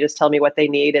hotel and they just tell me what they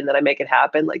need and then I make it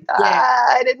happen. Like,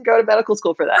 I didn't go to medical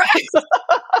school for that.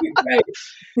 Right.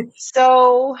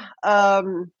 So,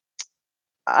 but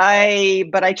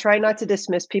I try not to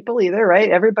dismiss people either, right?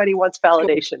 Everybody wants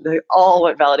validation. They all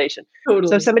want validation. Totally.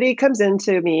 So if somebody comes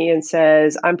into me and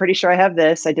says, I'm pretty sure I have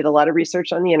this. I did a lot of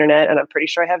research on the internet and I'm pretty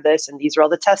sure I have this. And these are all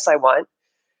the tests I want.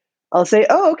 I'll say,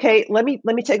 oh, okay, let me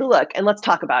take a look and let's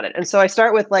talk about it. And so I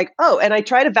start with like, oh, and I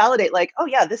try to validate like, oh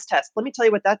yeah, this test, let me tell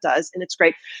you what that does. And it's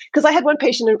great. Because I had one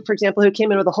patient, for example, who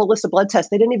came in with a whole list of blood tests.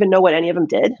 They didn't even know what any of them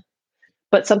did,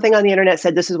 but something on the internet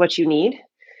said, this is what you need.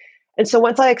 And so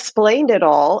once I explained it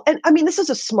all, and I mean, this is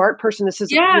a smart person. This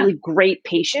is a really great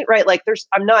patient, right? Like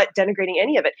I'm not denigrating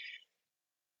any of it.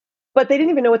 But they didn't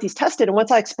even know what these tests did. And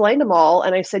once I explained them all,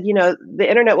 and I said, the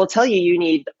internet will tell you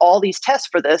need all these tests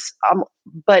for this.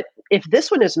 But if this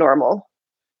one is normal,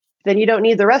 then you don't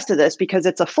need the rest of this because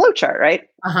it's a flow chart, right?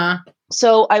 Uh-huh.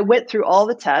 So I went through all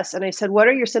the tests and I said, what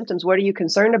are your symptoms? What are you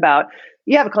concerned about?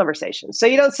 You have a conversation. So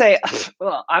you don't say,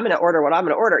 well, I'm going to order what I'm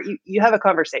going to order. You have a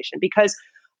conversation because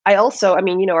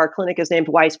our clinic is named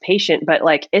Wise Patient, but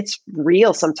like it's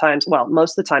real sometimes. Well,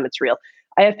 most of the time it's real.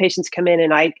 I have patients come in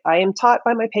and I am taught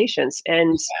by my patients.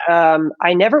 And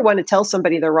I never want to tell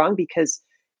somebody they're wrong because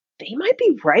they might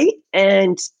be right.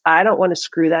 And I don't want to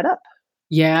screw that up.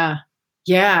 Yeah.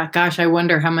 Yeah. Gosh, I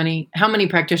wonder how many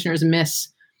practitioners miss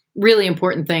really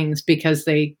important things because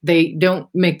they don't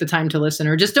make the time to listen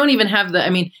or just don't even have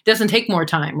it doesn't take more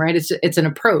time, right? It's an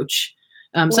approach.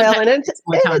 It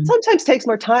sometimes takes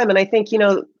more time. And I think,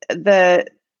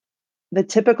 the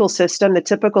typical system, the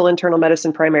typical internal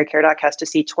medicine primary care doc has to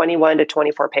see 21 to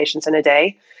 24 patients in a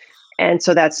day. And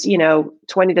so that's,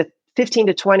 20 to 15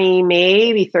 to 20,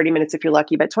 maybe 30 minutes if you're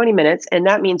lucky, but 20 minutes. And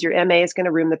that means your MA is going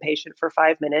to room the patient for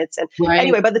 5 minutes. And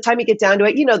anyway, by the time you get down to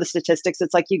it, the statistics,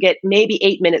 it's like you get maybe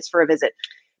 8 minutes for a visit.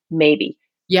 Maybe.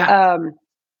 Yeah.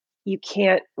 You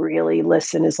can't really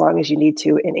listen as long as you need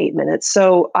to in 8 minutes.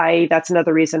 So that's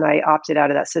another reason I opted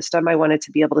out of that system. I wanted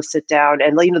to be able to sit down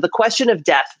and, the question of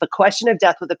death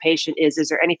with a patient is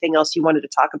there anything else you wanted to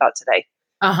talk about today?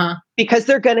 Uh-huh. Because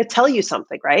they're going to tell you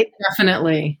something, right?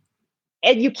 Definitely.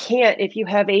 And you can't if you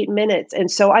have 8 minutes. And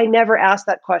so I never asked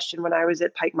that question when I was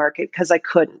at Pike Market because I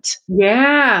couldn't.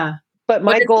 Yeah. But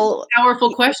my goal,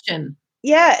 powerful question.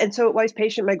 Yeah. And so at Wise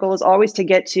Patient, my goal is always to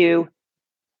get to,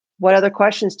 what other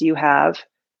questions do you have?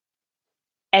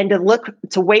 And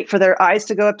to wait for their eyes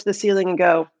to go up to the ceiling and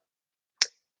go,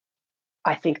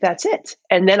 I think that's it.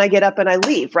 And then I get up and I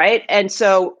leave, right? And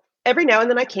so every now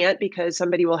and then I can't because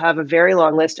somebody will have a very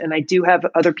long list and I do have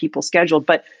other people scheduled,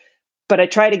 but I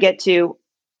try to get to,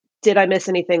 did I miss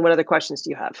anything? What other questions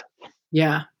do you have?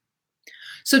 Yeah.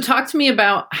 So talk to me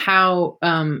about how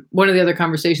one of the other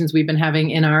conversations we've been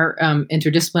having in our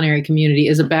interdisciplinary community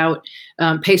is about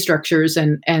pay structures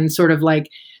and sort of like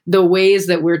the ways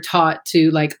that we're taught to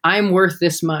like, I'm worth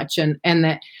this much. And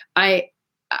that I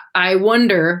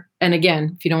wonder, and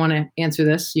again, if you don't want to answer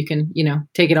this, you can,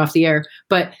 take it off the air,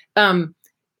 but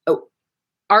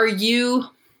are you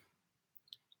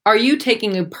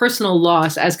taking a personal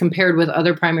loss as compared with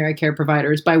other primary care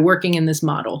providers by working in this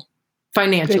model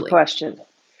financially? Good question.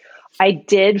 I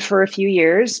did for a few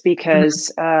years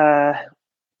because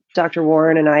Dr.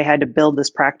 Warren and I had to build this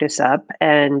practice up,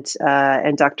 and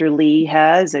Dr. Lee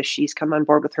has, as she's come on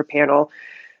board with her panel,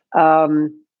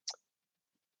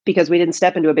 because we didn't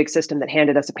step into a big system that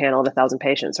handed us a panel of 1,000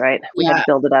 patients, right? We had to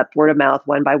build it up word of mouth,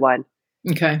 one by one.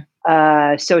 Okay.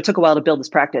 So it took a while to build this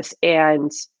practice,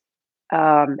 and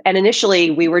initially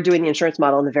we were doing the insurance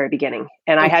model in the very beginning,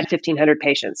 and I had 1,500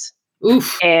 patients.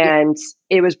 Oof. And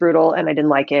it was brutal and I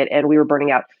didn't like it and we were burning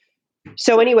out.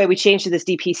 So anyway, we changed to this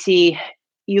DPC.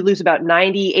 You lose about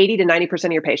 80 to 90%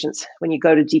 of your patients when you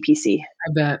go to DPC.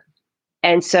 I bet.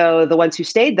 And so the ones who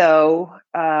stayed though,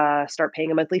 start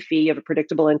paying a monthly fee, you have a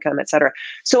predictable income, et cetera.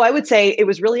 So I would say it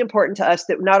was really important to us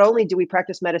that not only do we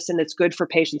practice medicine that's good for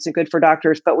patients and good for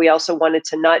doctors, but we also wanted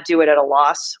to not do it at a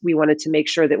loss. We wanted to make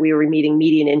sure that we were meeting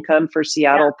median income for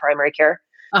Seattle primary care.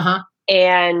 Uh-huh.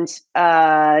 And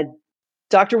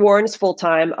Dr. Warren is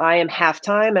full-time. I am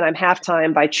half-time, and I'm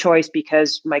half-time by choice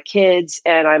because my kids,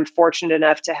 and I'm fortunate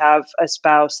enough to have a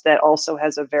spouse that also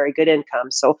has a very good income.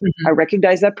 So I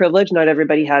recognize that privilege. Not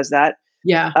everybody has that.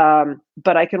 Yeah.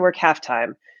 But I can work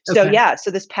half-time. So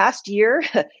so this past year,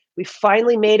 we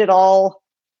finally made it all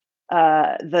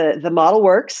the model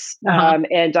works.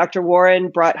 And Dr. Warren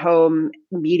brought home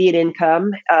median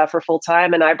income for full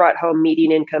time, and I brought home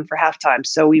median income for half time.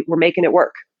 So we're making it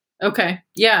work. Okay.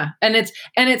 Yeah. And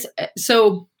it's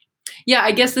so, yeah,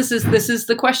 I guess this is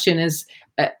the question is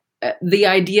the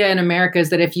idea in America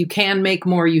is that if you can make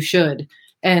more, you should,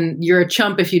 and you're a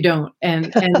chump if you don't.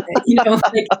 And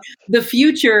like the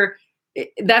future,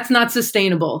 that's not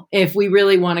sustainable if we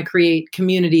really want to create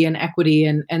community and equity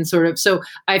and sort of, so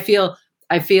I feel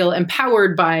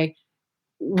empowered by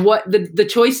what the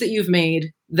choice that you've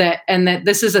made, that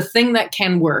this is a thing that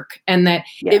can work, and that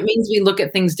it means we look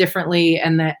at things differently,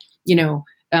 and that, you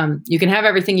can have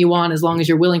everything you want as long as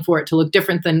you're willing for it to look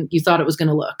different than you thought it was going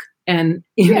to look. And,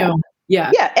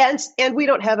 and we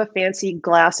don't have a fancy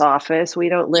glass office. We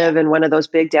don't live in one of those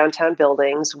big downtown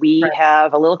buildings. We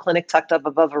have a little clinic tucked up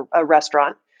above a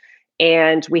restaurant,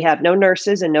 and we have no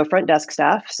nurses and no front desk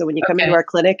staff. So when you come into our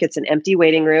clinic, it's an empty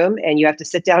waiting room, and you have to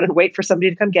sit down and wait for somebody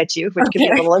to come get you, which can be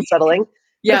a little unsettling.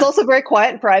 Yeah. It's also very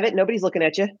quiet and private. Nobody's looking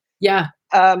at you. Yeah.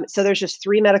 So there's just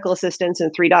 3 medical assistants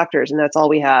and 3 doctors, and that's all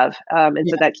we have.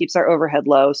 So that keeps our overhead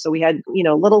low. So we had,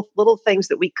 little things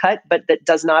that we cut, but that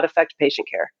does not affect patient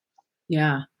care.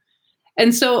 Yeah.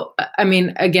 And so, I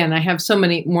mean, again, I have so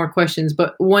many more questions,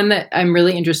 but one that I'm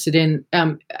really interested in,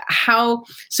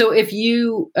 so if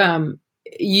you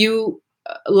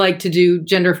like to do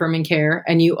gender affirming care,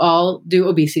 and you all do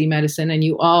obesity medicine, and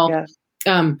you all,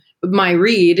 my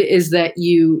read is that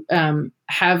you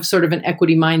have sort of an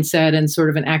equity mindset and sort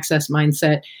of an access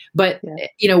mindset, but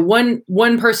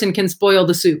one person can spoil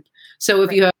the soup. So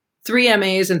if you have 3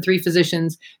 MAs and 3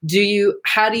 physicians,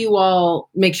 how do you all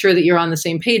make sure that you're on the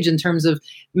same page in terms of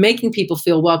making people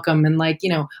feel welcome, and like,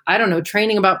 I don't know,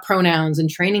 training about pronouns, and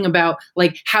training about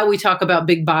like how we talk about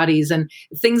big bodies and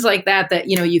things like that,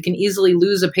 you can easily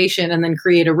lose a patient and then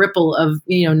create a ripple of,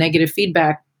 negative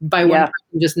feedback by one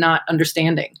person just not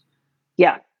understanding.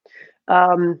 Yeah.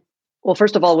 Well,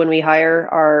 first of all, when we hire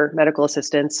our medical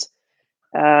assistants,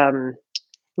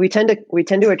 we tend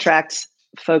to attract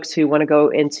folks who want to go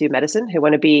into medicine, who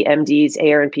want to be MDs,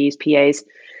 ARNPs, PAs.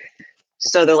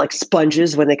 So they're like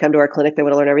sponges when they come to our clinic. They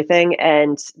want to learn everything,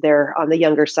 and they're on the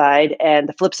younger side. And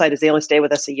the flip side is they only stay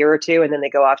with us a year or 2, and then they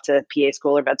go off to PA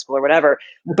school or med school or whatever.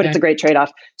 Okay. But it's a great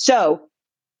trade-off. So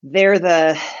they're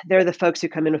the folks who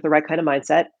come in with the right kind of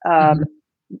mindset.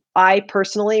 I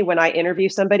personally, when I interview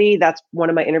somebody, that's one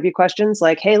of my interview questions.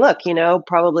 Like, hey, look,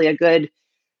 probably a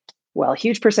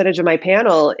huge percentage of my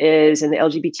panel is in the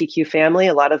LGBTQ family.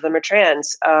 A lot of them are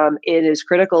trans. It is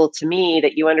critical to me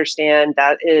that you understand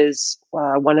that is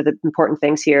one of the important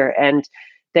things here, and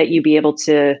that you be able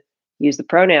to use the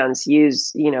pronouns,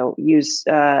 use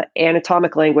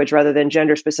anatomic language rather than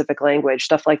gender specific language,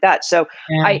 stuff like that. So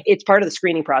it's part of the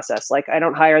screening process. Like, I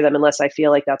don't hire them unless I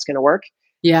feel like that's going to work.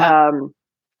 Yeah.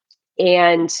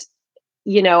 And,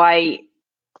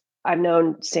 I've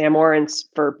known Sam Orens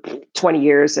for 20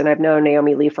 years, and I've known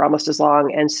Naomi Lee for almost as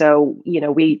long. And so,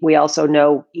 we also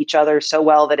know each other so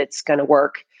well that it's going to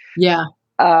work. Yeah.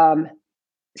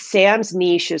 Sam's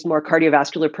niche is more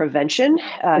cardiovascular prevention.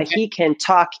 He can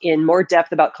talk in more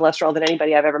depth about cholesterol than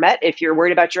anybody I've ever met. If you're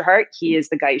worried about your heart, he is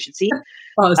the guy you should see.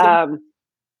 Awesome.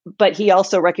 But he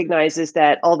also recognizes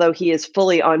that although he is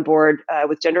fully on board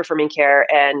with gender affirming care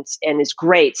and is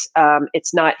great,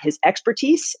 it's not his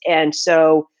expertise. And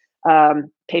so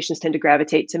patients tend to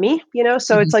gravitate to me,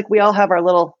 so it's like we all have our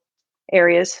little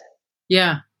areas.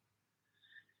 Yeah.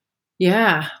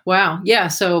 Yeah. Wow. Yeah.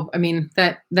 So, I mean,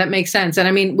 that makes sense. And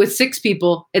I mean, with 6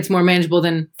 people, it's more manageable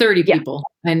than 30 people.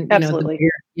 And absolutely.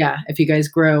 If you guys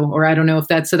grow, or I don't know if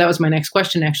so that was my next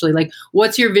question, actually, like,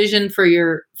 what's your vision for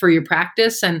your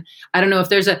practice? And I don't know if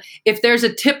there's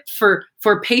a tip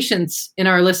for patients in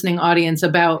our listening audience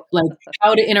about like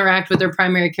how to interact with their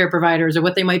primary care providers, or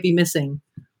what they might be missing.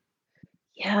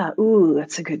 Yeah. Ooh,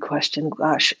 that's a good question.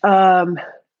 Gosh.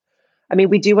 I mean,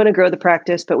 we do want to grow the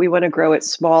practice, but we want to grow it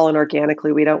small and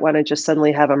organically. We don't want to just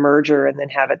suddenly have a merger and then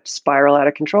have it spiral out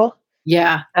of control.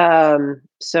 Yeah.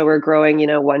 So we're growing,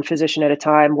 1 physician at a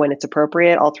time when it's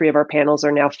appropriate. All 3 of our panels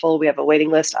are now full. We have a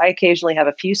waiting list. I occasionally have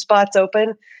a few spots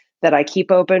open that I keep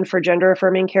open for gender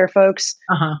affirming care folks,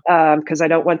 because I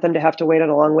don't want them to have to wait on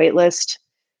a long wait list.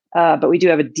 But we do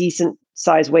have a decent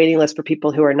size waiting list for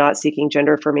people who are not seeking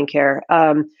gender affirming care.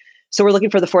 So we're looking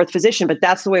for the 4th physician, but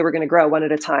that's the way we're going to grow, one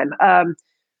at a time.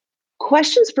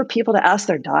 Questions for people to ask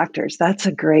their doctors. That's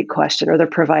a great question, or their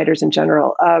providers in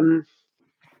general.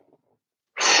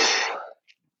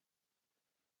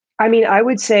 I mean, I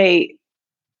would say,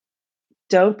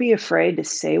 don't be afraid to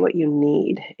say what you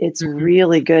need. It's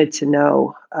really good to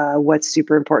know what's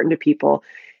super important to people.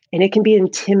 And it can be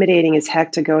intimidating as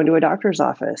heck to go into a doctor's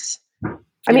office.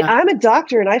 I mean, I'm a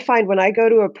doctor, and I find when I go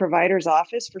to a provider's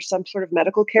office for some sort of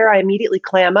medical care, I immediately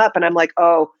clam up and I'm like,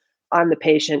 oh, I'm the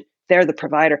patient. They're the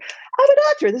provider. I'm a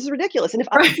doctor. This is ridiculous. And if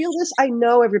I feel this, I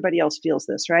know everybody else feels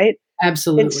this, right?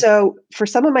 Absolutely. And so for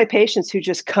some of my patients who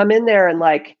just come in there and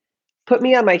like put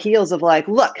me on my heels of like,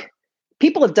 look,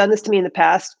 people have done this to me in the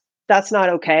past. That's not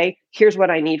okay. Here's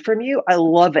what I need from you. I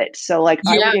love it. So like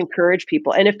I would encourage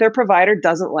people. And if their provider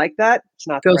doesn't like that, it's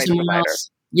not the right provider.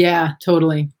 Else. Yeah,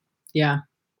 totally. Yeah.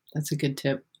 That's a good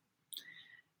tip.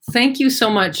 Thank you so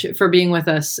much for being with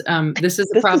us. This is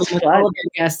the problem with all of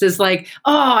your guests is like,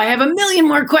 oh, I have a million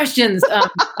more questions.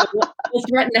 We'll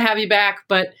threaten to have you back,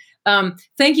 but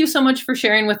thank you so much for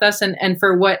sharing with us and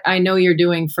for what I know you're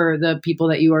doing for the people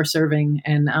that you are serving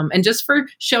and just for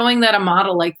showing that a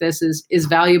model like this is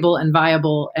valuable and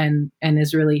viable and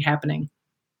is really happening.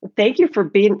 Thank you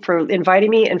for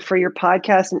inviting me and for your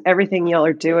podcast and everything y'all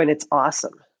are doing. It's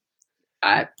awesome.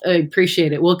 I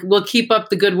appreciate it. We'll keep up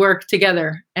the good work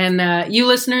together. And you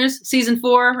listeners, season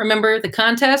 4, remember the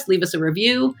contest, leave us a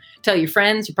review, tell your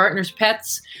friends, your partners,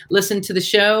 pets, listen to the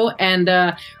show. And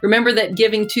remember that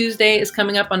Giving Tuesday is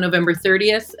coming up on November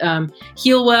 30th.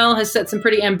 HealWell has set some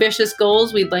pretty ambitious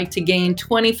goals. We'd like to gain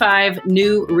 25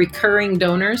 new recurring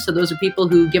donors. So those are people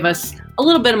who give us a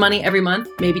little bit of money every month,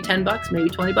 maybe $10, maybe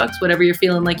 $20, whatever you're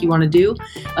feeling like you want to do,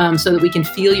 so that we can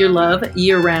feel your love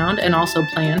year round and also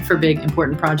plan for big,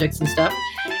 important projects and stuff.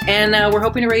 And we're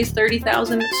hoping to raise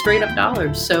 $30,000 straight up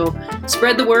dollars. So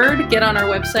spread the word, get on our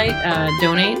website,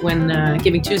 donate when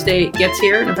Giving Tuesday gets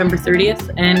here, November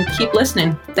 30th, and keep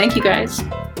listening. Thank you, guys.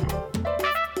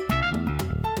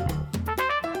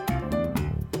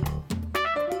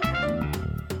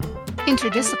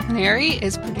 Interdisciplinary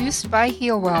is produced by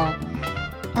HealWell.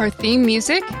 Our theme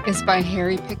music is by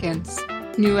Harry Pickens.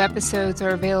 New episodes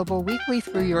are available weekly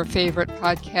through your favorite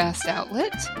podcast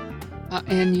outlet.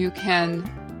 And you can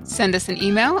send us an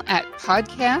email at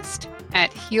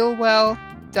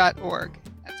podcast@healwell.org.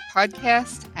 That's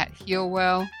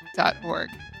podcast@healwell.org.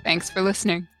 Thanks for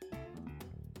listening.